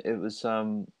 And it was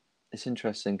it's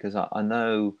interesting because I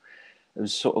know it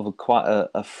was sort of quite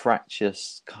a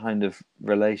fractious kind of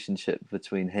relationship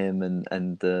between him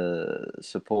and the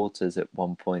supporters at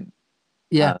one point.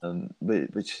 yeah,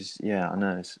 Which is, yeah, I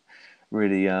know it's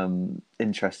really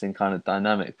interesting kind of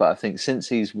dynamic. But I think since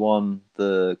he's won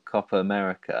the Copa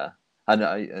America,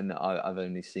 I've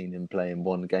only seen him play in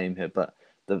one game here, but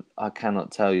I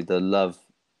cannot tell you the love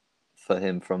for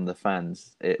him from the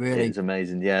fans. really. It's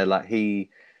amazing. Yeah, like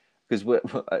because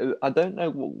I don't know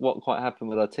what quite happened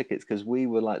with our tickets because we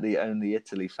were like the only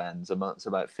Italy fans amongst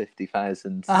about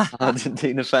 50,000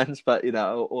 Argentina fans. But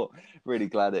really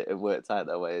glad it worked out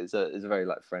that way. It's a very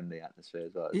like friendly atmosphere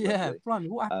as well. It's Yeah, lovely. blimey,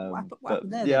 what But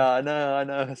happened there then? yeah, I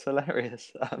know, it's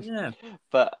hilarious. Yeah.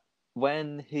 But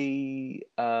when he,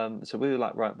 so we were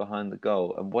like right behind the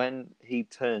goal, and when he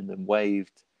turned and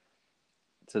waved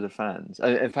to the fans,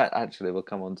 in fact, actually, we'll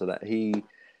come on to that. He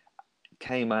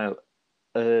came out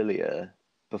earlier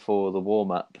before the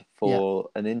warm up for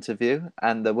an interview,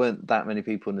 and there weren't that many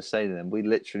people in the stadium. And we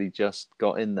literally just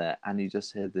got in there, and you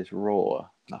just heard this roar.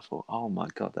 And I thought, oh my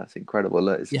god, that's incredible!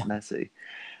 Look, it's Yeah. Messi,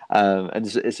 and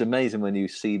it's amazing when you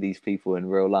see these people in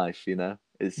real life.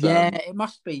 It's It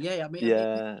must be. Yeah, I mean,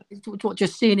 yeah,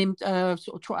 just seeing him sort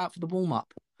of trot out for the warm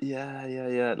up.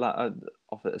 yeah. Like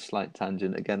off at a slight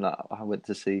tangent again. Like I went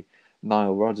to see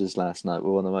Nile Rodgers last night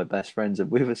with one of my best friends,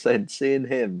 and we were saying seeing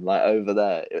him like over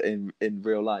there in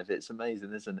real life, it's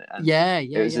amazing, isn't it? And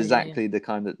it was exactly the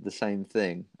kind of the same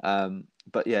thing.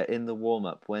 But yeah, in the warm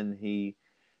up when he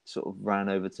sort of ran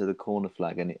over to the corner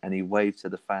flag and he waved to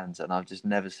the fans, and I've just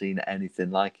never seen anything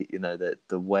like it.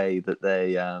 The way that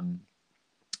they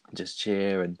just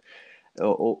cheer and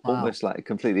almost like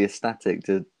completely ecstatic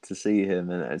to see him,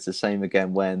 and it's the same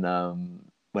again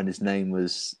when his name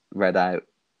was read out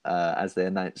as they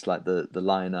announced like the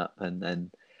lineup, and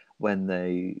then when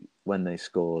they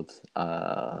scored,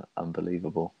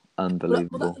 unbelievable.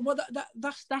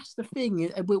 That's the thing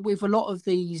with a lot of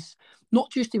these, not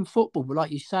just in football, but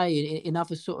like you say, in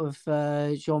other sort of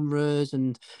genres.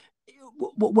 And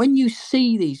when you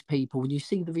see these people, when you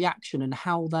see the reaction and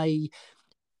how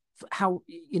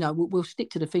we'll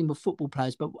stick to the theme of football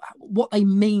players, but what they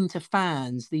mean to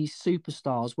fans, these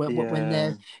superstars, when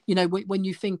they're, when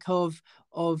you think of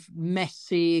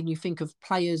Messi and you think of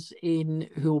players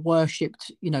who are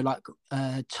worshipped, like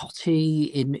Totti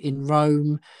in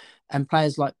Rome, and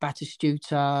players like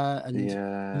Batistuta and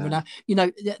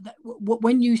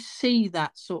when you see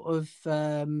that sort of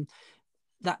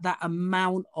that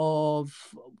amount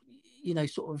of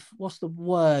sort of, what's the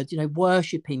word,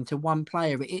 worshipping to one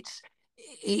player,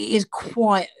 is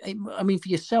quite. I mean, for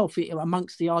yourself,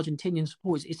 amongst the Argentinian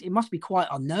supporters, it must be quite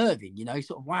unnerving.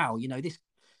 Sort of wow.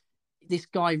 This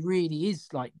guy really is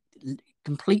like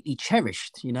completely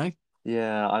cherished.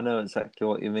 Yeah, I know exactly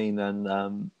what you mean,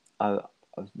 and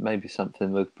maybe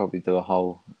something we'll probably do a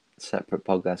whole separate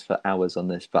podcast for hours on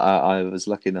this. But I was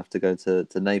lucky enough to go to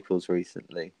Naples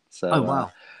recently, Oh so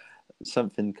wow.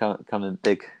 something coming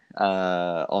big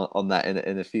on that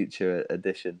in a future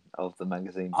edition of the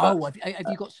magazine. But Oh, have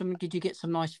you got some? Did you get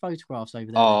some nice photographs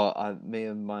over there? me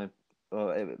and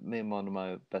one of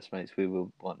my best mates, we were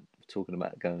talking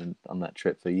about going on that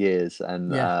trip for years,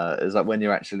 and Yeah. it's like when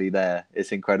you're actually there,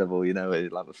 it's incredible.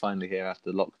 Like we're finally here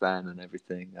after lockdown and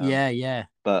everything. Yeah.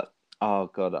 But oh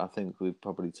god, I think we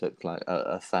probably took like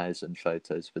 1,000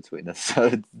 photos between us.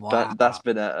 So Wow. that's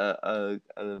been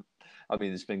I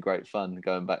mean, it's been great fun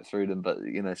going back through them, but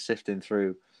sifting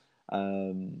through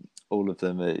all of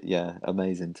them,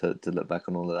 amazing to look back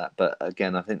on all of that. But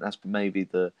again, I think that's maybe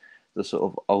the sort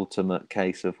of ultimate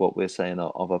case of what we're saying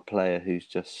of a player who's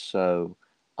just so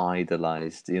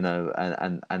idolized,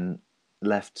 and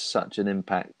left such an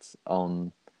impact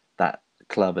on that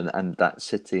club and that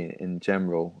city in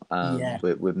general, Yeah.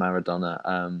 with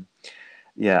Maradona.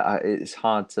 It's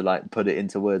hard to like put it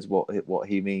into words what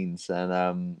he means,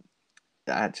 and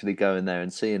actually going there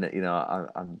and seeing it,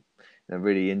 I'm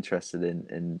really interested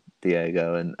in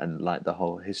Diego and like the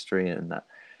whole history and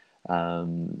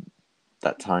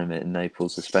that time in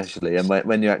Naples especially. And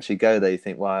when you actually go there, you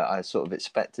think, well, I sort of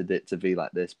expected it to be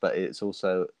like this, but it's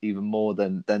also even more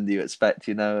than you expect.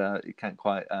 You can't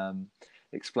quite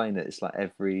explain it. It's like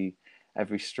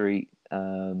every street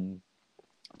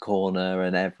corner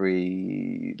and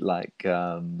every like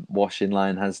washing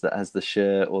line has the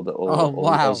shirt or the Oh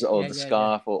wow. or Yeah, the yeah, yeah.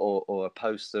 scarf or a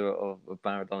poster of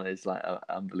Maradona. Is like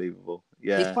unbelievable. It's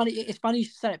Yeah. funny. It's funny you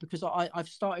say it because I've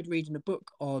started reading a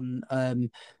book on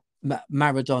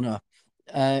Maradona,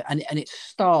 and it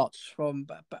starts from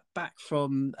back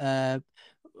from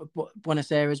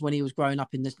Buenos Aires when he was growing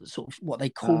up in this sort of what they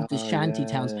called the Oh shanty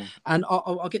towns. yeah. And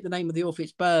I'll get the name of the author.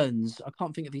 It's Burns. I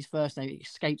can't think of his first name. It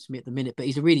escapes me at the minute, but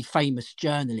he's a really famous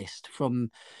journalist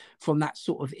from that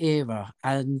sort of era.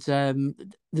 And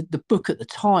the book at the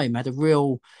time had a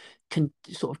real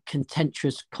sort of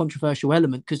contentious, controversial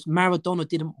element because Maradona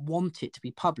didn't want it to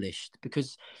be published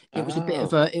because it was a bit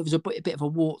of Oh. a bit of a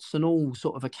warts and all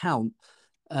sort of account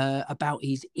about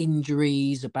his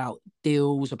injuries, about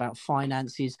deals, about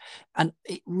finances, and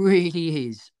it really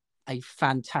is a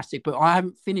fantastic book. I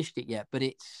haven't finished it yet, but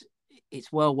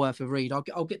it's well worth a read.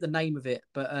 I'll get the name of it,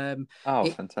 but Oh,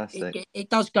 it, fantastic. it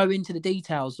does go into the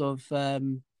details of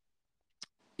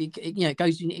it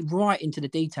goes right into the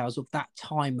details of that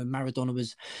time when Maradona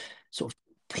was sort of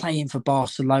playing for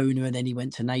Barcelona and then he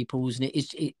went to Naples, and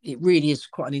it really is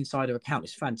quite an insider account.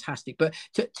 It's fantastic. But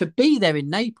to be there in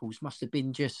Naples must have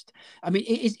been just, I mean,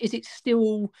 is it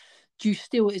still,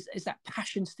 is that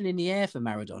passion still in the air for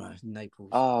Maradona in Naples?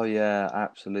 Oh yeah,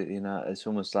 absolutely. It's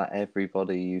almost like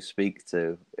everybody you speak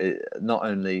to, not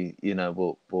only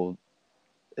will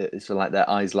it's like their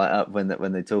eyes light up when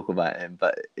they talk about him,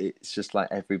 but it's just like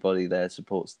everybody there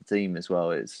supports the team as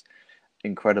well. It's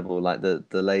incredible. Like the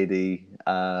lady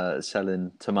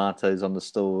selling tomatoes on the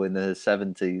stall in the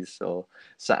 70s, or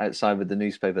sat outside with the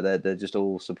newspaper. They just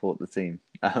all support the team.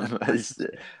 It's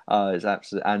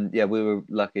absolute. And yeah, we were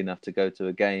lucky enough to go to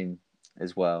a game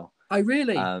as well. I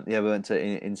really. Yeah, we went to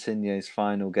Insigne's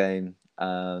final game,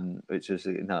 which was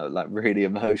like really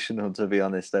emotional, to be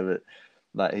honest.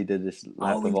 Like he did this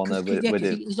lap Oh, of honor with because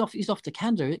it. he's off to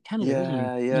Canada, isn't he?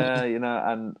 Yeah, yeah,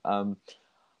 and I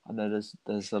know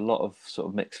there's a lot of sort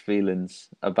of mixed feelings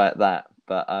about that,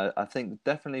 but I think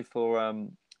definitely for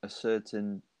a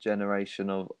certain generation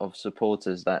of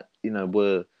supporters that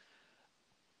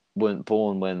weren't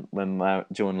born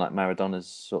during like Maradona's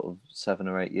sort of 7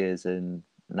 or 8 years in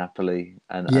Napoli,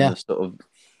 and Yeah. have sort of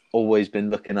always been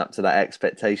looking up to that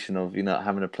expectation of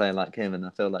having a player like him. And I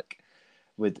feel like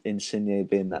with Insigne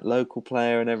being that local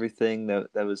player and everything,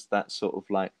 there was that sort of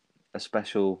like a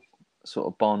special sort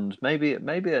of bond, maybe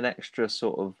an extra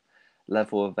sort of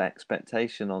level of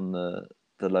expectation on the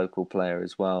local player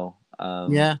as well.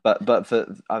 Yeah. But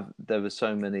there were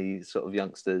so many sort of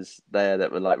youngsters there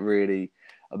that were like really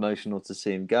emotional to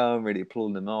see him go and really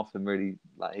applauding him off, and really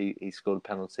like he scored a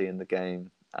penalty in the game,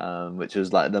 which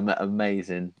was like the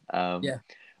amazing Yeah.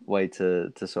 way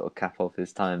to sort of cap off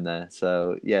his time there.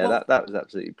 So yeah, Well, that was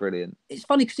absolutely brilliant. it's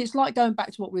funny because it's like going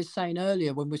back to what we were saying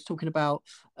earlier when we were talking about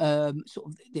sort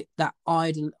of that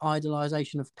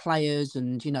idolization of players,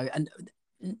 and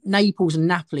Naples and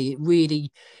Napoli, it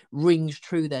really rings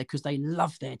true there because they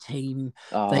love their team.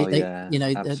 Oh They yeah,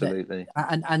 absolutely.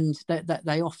 and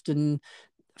they often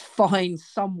find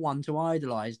someone to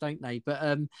idolize, don't they? But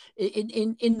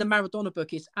in the Maradona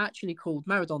book, it's actually called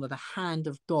Maradona: The Hand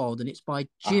of God, and it's by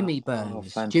Jimmy Oh,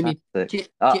 Burns. fantastic.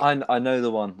 I know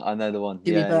the one. I know the one.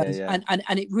 Jimmy Yeah, Burns, yeah.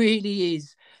 and it really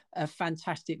is a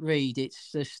fantastic read.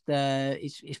 It's just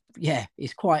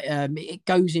it's quite it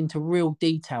goes into real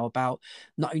detail about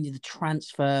not only the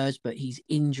transfers but his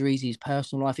injuries, his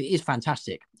personal life. It is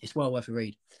fantastic. It's well worth a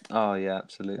read. Oh yeah,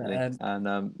 absolutely.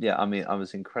 And yeah, I mean, I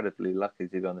was incredibly lucky,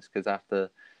 to be honest, because after a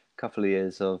couple of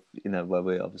years of, where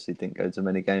we obviously didn't go to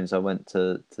many games, I went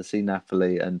to see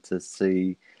Napoli and to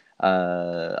see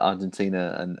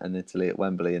Argentina and Italy at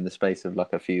Wembley in the space of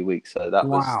like a few weeks. So that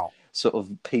was Wow. sort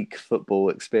of peak football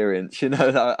experience.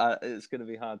 It's going to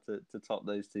be hard to top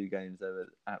those two games. They were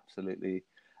absolutely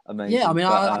amazing. Yeah, I mean,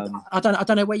 but, I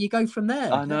don't know where you go from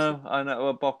there. I know.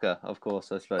 Well, Boca, of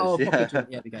course, I suppose. Oh, yeah. Boca,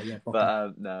 yeah, we go. Yeah,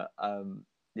 Boca. But no,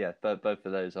 yeah, both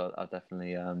of those I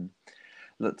definitely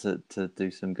look to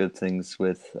do some good things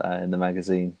with in the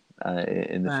magazine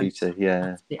in the future.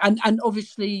 Yeah. And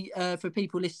obviously for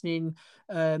people listening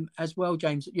as well,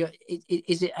 James,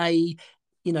 is it a,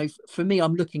 for me,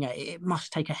 I'm looking at it, it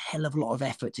must take a hell of a lot of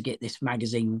effort to get this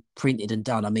magazine printed and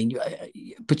done. I mean,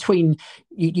 between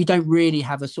you don't really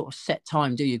have a sort of set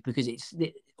time, do you? Because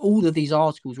all of these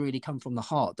articles really come from the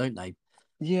heart, don't they?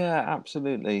 Yeah,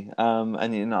 absolutely.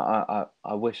 And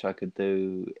I wish I could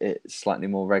do it slightly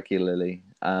more regularly.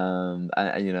 But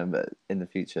in the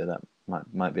future that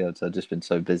might be able to. I've just been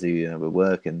so busy, with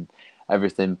work and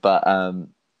everything. But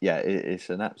yeah, it's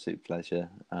an absolute pleasure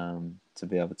to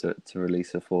be able to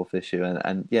release a fourth issue.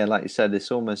 And yeah, like you said,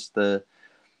 it's almost the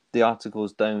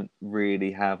articles don't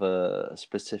really have a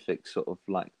specific sort of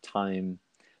like time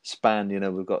span.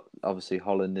 We've got obviously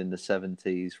Holland in the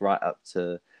 70s right up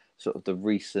to sort of the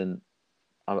recent,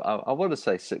 I want to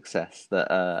say success that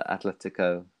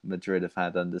Atletico Madrid have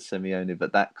had under Simeone,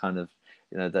 but that kind of,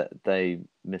 that they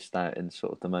missed out in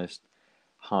sort of the most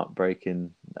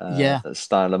heartbreaking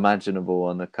style imaginable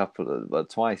on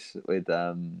twice with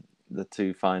the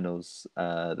two finals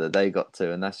that they got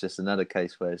to, and that's just another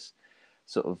case where it's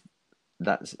sort of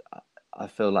I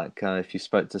feel like if you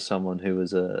spoke to someone who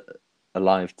was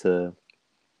alive to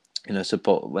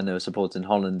support when they were supporting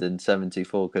Holland in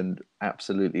 '74, can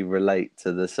absolutely relate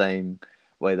to the same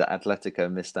way that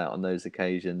Atletico missed out on those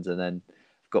occasions. And then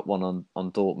I've got one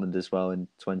on Dortmund as well in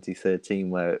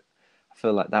 2013, where I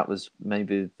feel like that was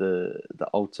maybe the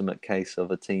ultimate case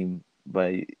of a team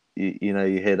where you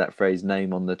hear that phrase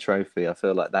 "name on the trophy." I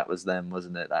feel like that was them,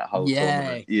 wasn't it? That whole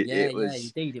tournament. It was.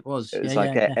 Indeed, it was. It was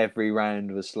every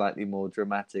round was slightly more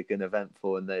dramatic and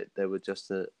eventful, and they were just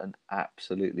an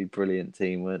absolutely brilliant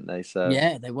team, weren't they? So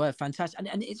yeah, they were fantastic.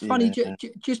 And it's funny,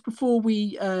 just before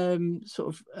we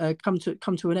sort of come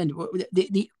to an end,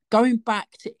 the going back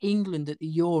to England at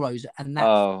the Euros and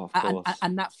that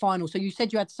and that final. So you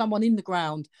said you had someone in the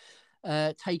ground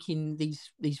taking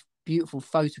these beautiful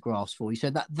photographs for you,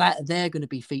 so that they're going to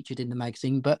be featured in the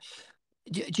magazine. But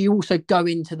do you also go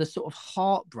into the sort of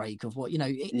heartbreak of what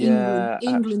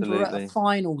England were at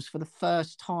finals for the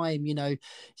first time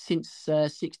since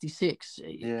 '66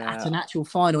 at an actual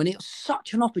final, and it was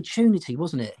such an opportunity,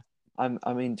 wasn't it?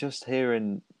 I mean, just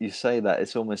hearing you say that,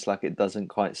 it's almost like it doesn't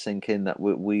quite sink in that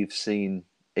we've seen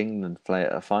England play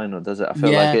at a final, does it? I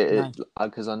feel like it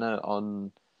because I know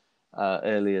on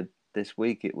earlier this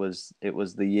week it was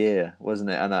the year, wasn't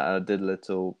it? And I did a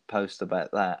little post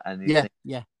about that, and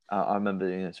I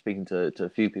remember speaking to a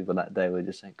few people that day. We were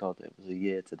just saying, God, it was a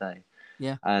year today.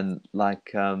 Yeah. And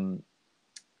like I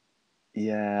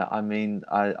mean,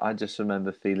 I just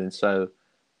remember feeling so.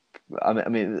 I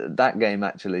mean, that game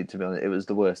actually, to be honest, it was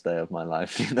the worst day of my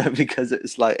life, because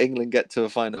it's like England get to a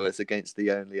final, it's against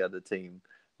the only other team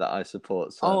that I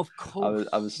support. So of course,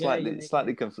 I was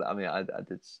slightly conflicted. I mean, I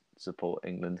did support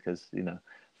England because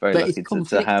very lucky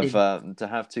to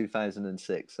have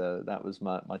 2006. So that was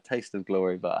my taste of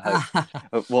glory. But I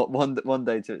hope one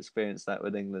day to experience that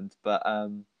with England. But I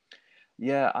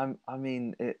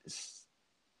mean, it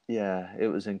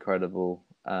was incredible.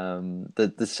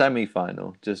 The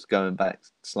semi-final, just going back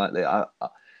slightly, I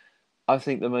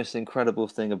think the most incredible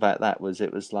thing about that was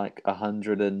it was like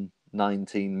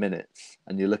 119 minutes,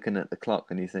 and you're looking at the clock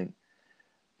and you think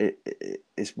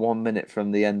it's 1 minute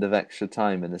from the end of extra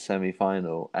time in the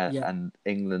semi-final, and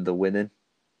England are winning.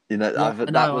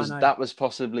 That was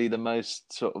possibly the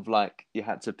most sort of like you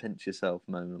had to pinch yourself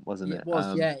moment, wasn't it? It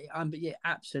was,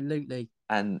 absolutely.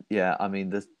 And I mean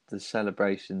the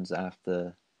celebrations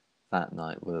after that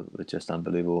night were just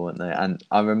unbelievable, weren't they? And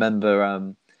I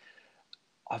remember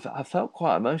I felt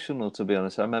quite emotional, to be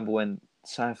honest. I remember when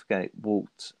Southgate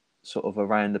walked sort of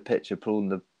around the pitch, applauding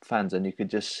the fans, and you could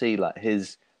just see like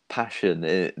his passion,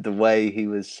 the way he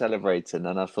was celebrating.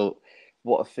 And I thought,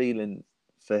 what a feeling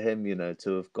for him,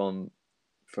 to have gone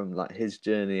from like his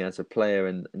journey as a player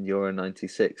in Euro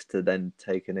 '96 to then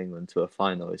taking England to a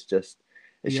final. It's just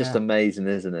Yeah, amazing,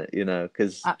 isn't it?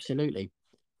 Because absolutely.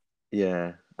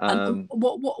 yeah, And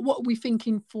what are we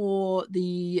thinking for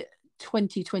the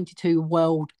 2022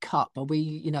 World Cup? Are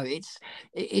we,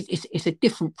 it's a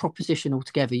different proposition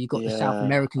altogether. You've got the South yeah.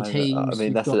 American I teams. mean,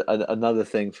 You've that's got another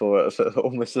thing for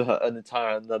almost an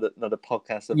entire another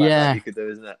podcast about that yeah, you could do,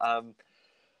 isn't it?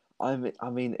 I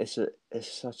mean, it's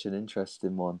such an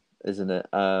interesting one, isn't it?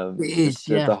 it Just is.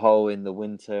 the Yeah, whole in the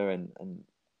winter and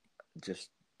just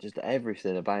just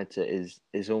everything about it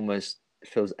is almost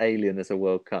feels alien as a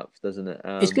World Cup, doesn't it?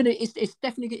 it's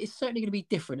definitely, it's certainly going to be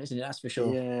different, isn't it? That's for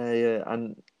sure. Yeah, yeah,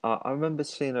 and I remember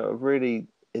seeing a really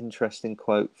interesting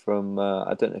quote from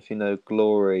I don't know if you know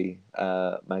Glory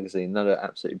magazine, another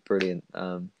absolutely brilliant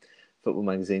football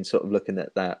magazine, sort of looking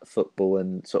at that football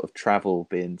and sort of travel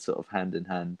being sort of hand in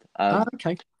hand.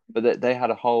 Okay. But they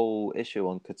had a whole issue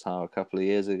on Qatar a couple of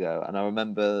years ago, and I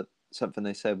remember something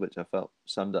they said which I felt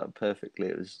summed up perfectly.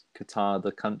 It was Qatar,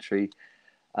 the country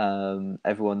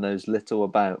everyone knows little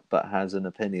about but has an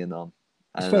opinion on,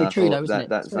 It's and very I true, though, thought isn't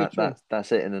it? It's very true.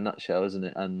 that's it in a nutshell, isn't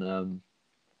it? And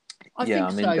I yeah,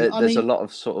 think I mean, so. I there's a mean, lot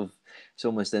of sort of it's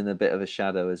almost in a bit of a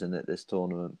shadow, isn't it? This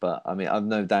tournament, but I mean, I've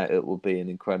no doubt it will be an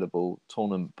incredible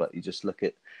tournament. But you just look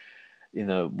at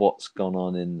what's gone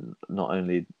on in not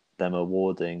only them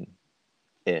awarding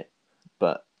it,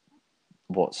 but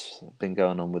what's been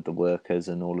going on with the workers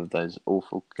and all of those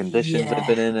awful conditions they've yeah.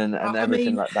 been in and I everything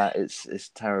mean, like that. It's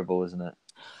terrible, isn't it?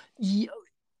 y-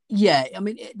 yeah. I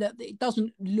mean, it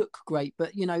doesn't look great,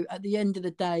 but at the end of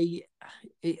the day,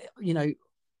 it, you know,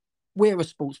 we're a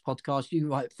sports podcast. You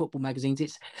write football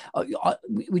magazines.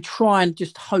 We try and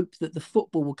just hope that the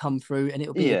football will come through and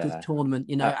it'll be a good Yeah, tournament.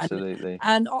 absolutely.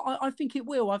 And I think it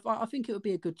will. I think it will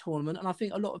be a good tournament, and I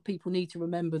think a lot of people need to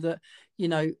remember that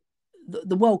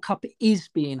the World Cup is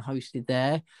being hosted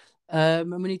there.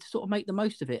 And we need to sort of make the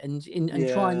most of it and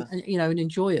try Yeah, and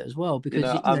enjoy it as well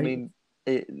because I mean,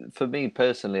 for me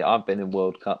personally, I've been in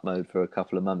World Cup mode for a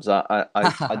couple of months. I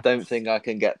don't think I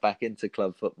can get back into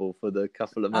club football for the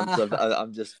couple of months.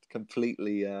 I'm just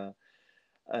completely, and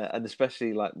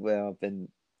especially like where I've been,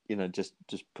 just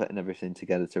putting everything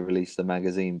together to release the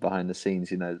magazine behind the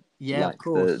scenes. yeah, of Like the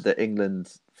course. the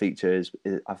England feature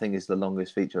I think is the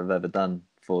longest feature I've ever done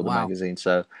for the Wow. magazine.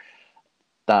 So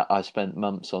that I spent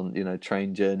months on,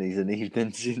 train journeys and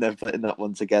evenings, putting that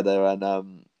one together.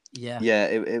 And Yeah. yeah,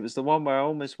 it was the one where I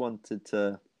almost wanted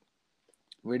to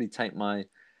really take my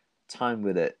time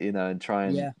with it, and try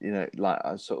and, Yeah. like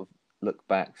I sort of look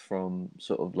back from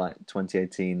sort of like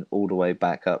 2018 all the way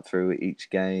back up through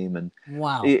each game and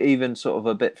Wow. even sort of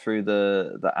a bit through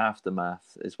the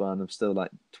aftermath as well. And I'm still like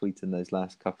tweeting those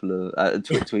last couple of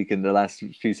tweaking the last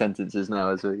few sentences now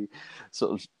as we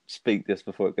sort of speak just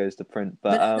before it goes to print.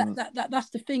 But But that's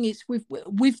the thing. It's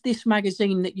with this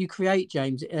magazine that you create,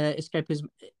 James.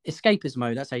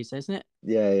 Escapismo. That's how you say, isn't it?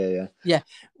 yeah, yeah, yeah. Yeah.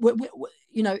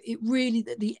 It really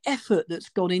the effort that's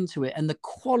gone into it and the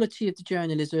quality of the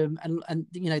journalism and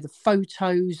the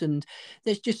photos, and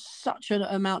there's just such an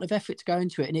amount of effort to go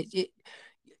into it, and it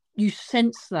you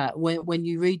sense that when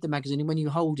you read the magazine and when you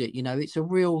hold it. It's a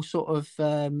real sort of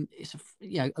it's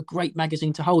a great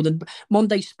magazine to hold. And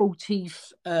Monday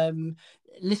Sportif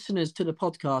listeners to the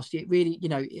podcast, it really,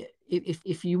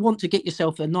 if you want to get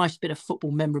yourself a nice bit of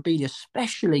football memorabilia,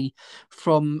 especially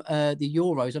from the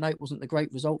Euros. I know it wasn't the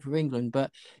great result for England,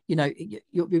 but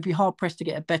you'll be hard pressed to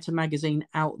get a better magazine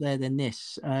out there than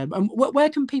this. And where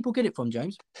can people get it from,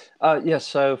 James? Yeah,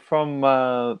 so from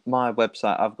my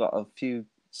website, I've got a few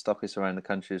stockists around the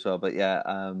country as well. But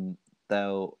yeah,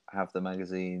 they'll have the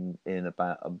magazine in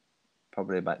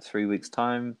probably about 3 weeks'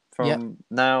 time Yeah. from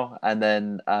now, and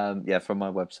then yeah, from my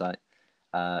website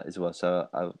as well. So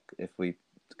if we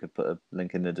could put a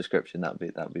link in the description, that'd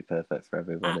be perfect for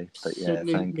everybody. But yeah,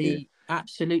 thank you.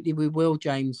 Absolutely, we will,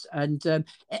 James. And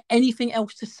anything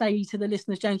else to say to the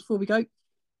listeners, James, before we go?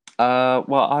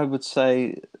 Well, I would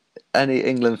say any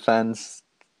England fans,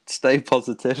 stay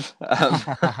positive.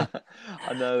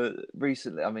 I know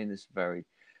recently, I mean, it's very,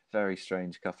 very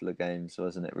strange couple of games,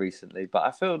 wasn't it, recently? But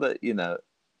I feel that,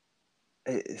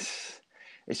 it's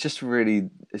just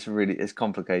it's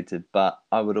complicated. But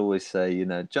I would always say,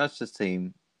 judge the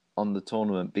team on the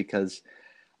tournament, because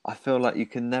I feel like you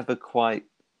can never quite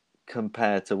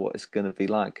compare to what it's going to be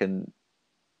like. And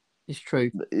It's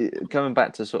true. Coming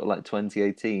back to sort of like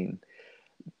 2018,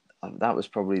 that was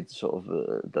probably sort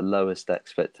of the lowest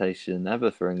expectation ever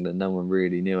for England. No one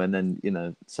really knew, and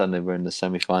then suddenly we're in the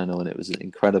semi-final, and it was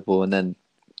incredible. And then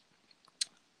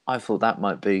I thought that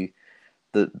might be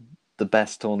the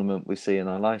best tournament we see in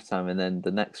our lifetime, and then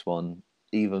the next one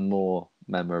even more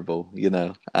memorable.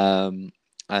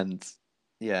 And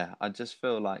yeah, I just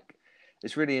feel like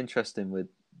it's really interesting with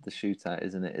the shootout,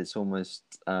 isn't it? It's almost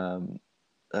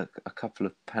a couple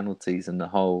of penalties and the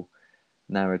whole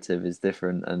narrative is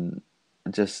different, and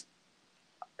just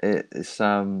it's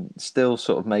still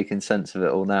sort of making sense of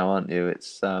it all now, aren't you?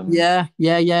 It's yeah,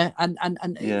 and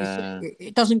yeah.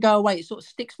 it doesn't go away. It sort of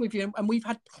sticks with you, and we've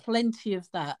had plenty of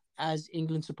that as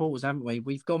England supporters, haven't we?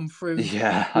 We've gone through.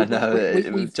 Yeah, I know.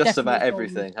 We've just about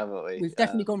everything, haven't we? We've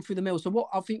definitely gone through the mill. So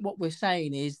what we're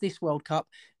saying is, this World Cup,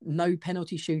 no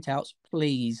penalty shootouts,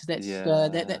 please. Let's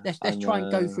try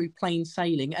and go through plain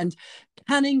sailing. And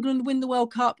can England win the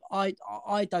World Cup? I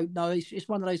don't know. It's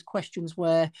one of those questions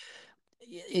where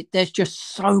there's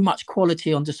just so much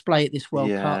quality on display at this World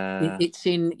Cup. It's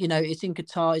in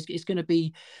Qatar. It's going to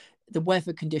be the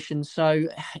weather conditions, so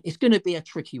it's going to be a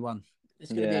tricky one.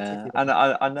 And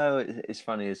I know it's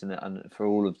funny, isn't it? And for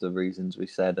all of the reasons we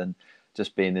said, and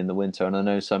just being in the winter, and I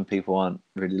know some people aren't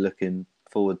really looking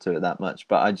forward to it that much,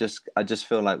 but I just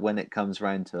feel like when it comes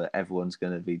round to it, everyone's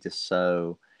going to be just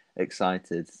so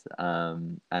excited.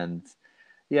 And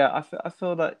yeah, I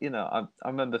feel that I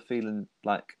remember feeling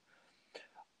like,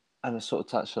 and I sort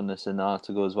of touched on this in the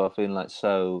article as well, feeling like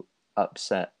so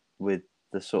upset with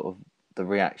the sort of the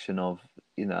reaction of,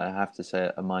 I have to say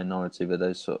a minority, but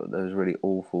those really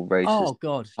awful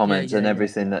racist comments and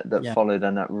everything that followed,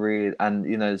 and that really,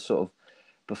 and sort of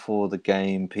before the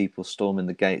game, people storming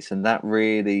the gates, and that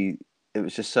really, it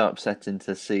was just so upsetting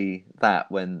to see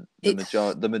that when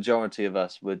the majority of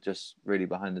us were just really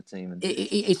behind the team. And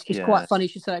it's quite funny you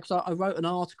should say that, because I wrote an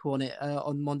article on it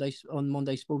on Monday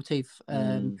Sportif,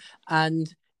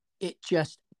 and it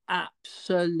just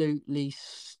absolutely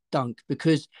stunk,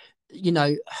 because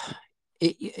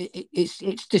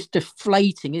it's just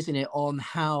deflating, isn't it, on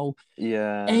how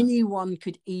anyone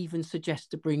could even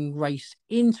suggest to bring race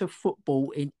into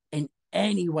football in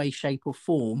any way, shape or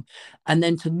form, and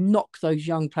then to knock those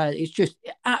young players. It's just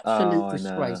absolute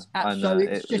disgrace. So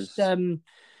it's just so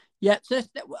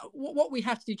what we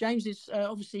have to do, James, is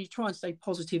obviously try and stay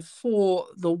positive for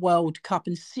the World Cup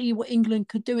and see what England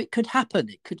could do. It could happen.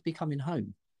 It could be coming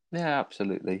home. Yeah,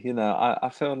 absolutely. I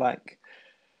feel like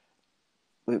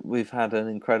we've had an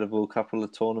incredible couple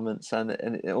of tournaments, and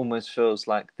it almost feels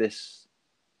like this.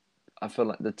 I feel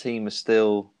like the team is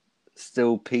still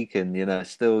peaking.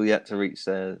 Still yet to reach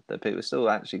their peak. We're still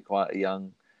actually quite a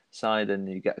young side, and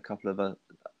you get a couple of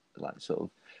like sort of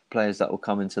players that will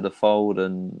come into the fold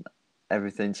and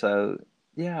everything. So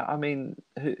yeah, I mean,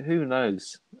 who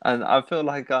knows? And I feel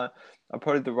like I'm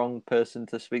probably the wrong person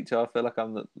to speak to. I feel like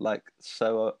I'm like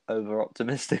so over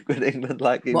optimistic with England.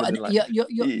 Like, you're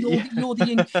the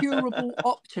incurable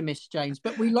optimist, James.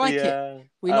 But we like it.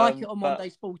 We like it on Monday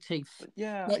Sportif.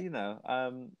 Yeah,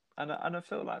 and I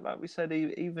feel like we said,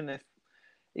 even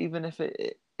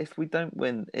if we don't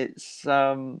win, it's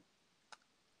Euro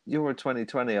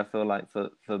 2020. I feel like for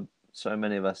so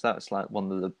many of us, that's like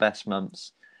one of the best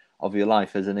months of your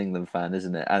life as an England fan,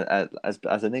 isn't it?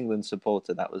 As an England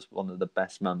supporter, that was one of the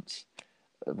best months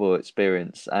we'll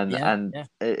experience. And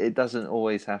it doesn't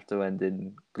always have to end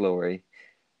in glory.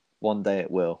 One day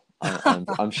it will.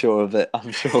 I'm sure of it.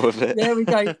 There we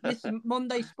go. Listen,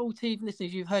 Monday Sportif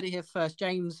listeners, you've heard it here first.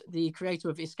 James, the creator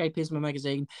of Escapismo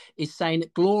magazine, is saying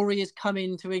that glory is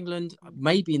coming to England,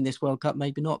 maybe in this World Cup,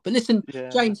 maybe not. But listen,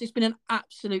 James, it's been an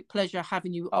absolute pleasure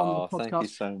having you on the podcast. Thank you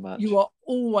so much. You are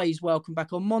always welcome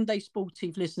back on Monday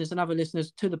Sportif listeners and other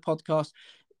listeners to the podcast.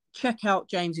 Check out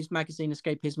James's magazine,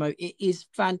 Escapismo. It is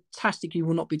fantastic. You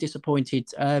will not be disappointed.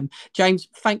 James,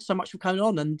 thanks so much for coming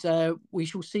on, and we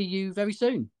shall see you very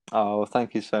soon. Oh,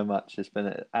 thank you so much. It's been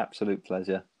an absolute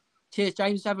pleasure. Cheers,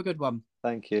 James. Have a good one.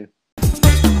 Thank you.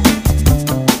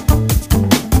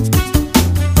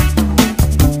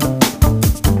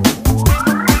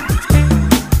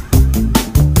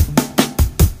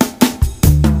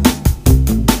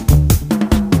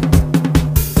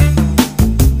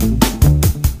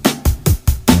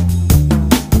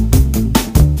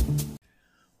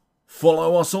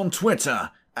 Follow us on Twitter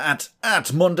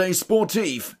at Monday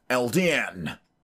Sportif LDN.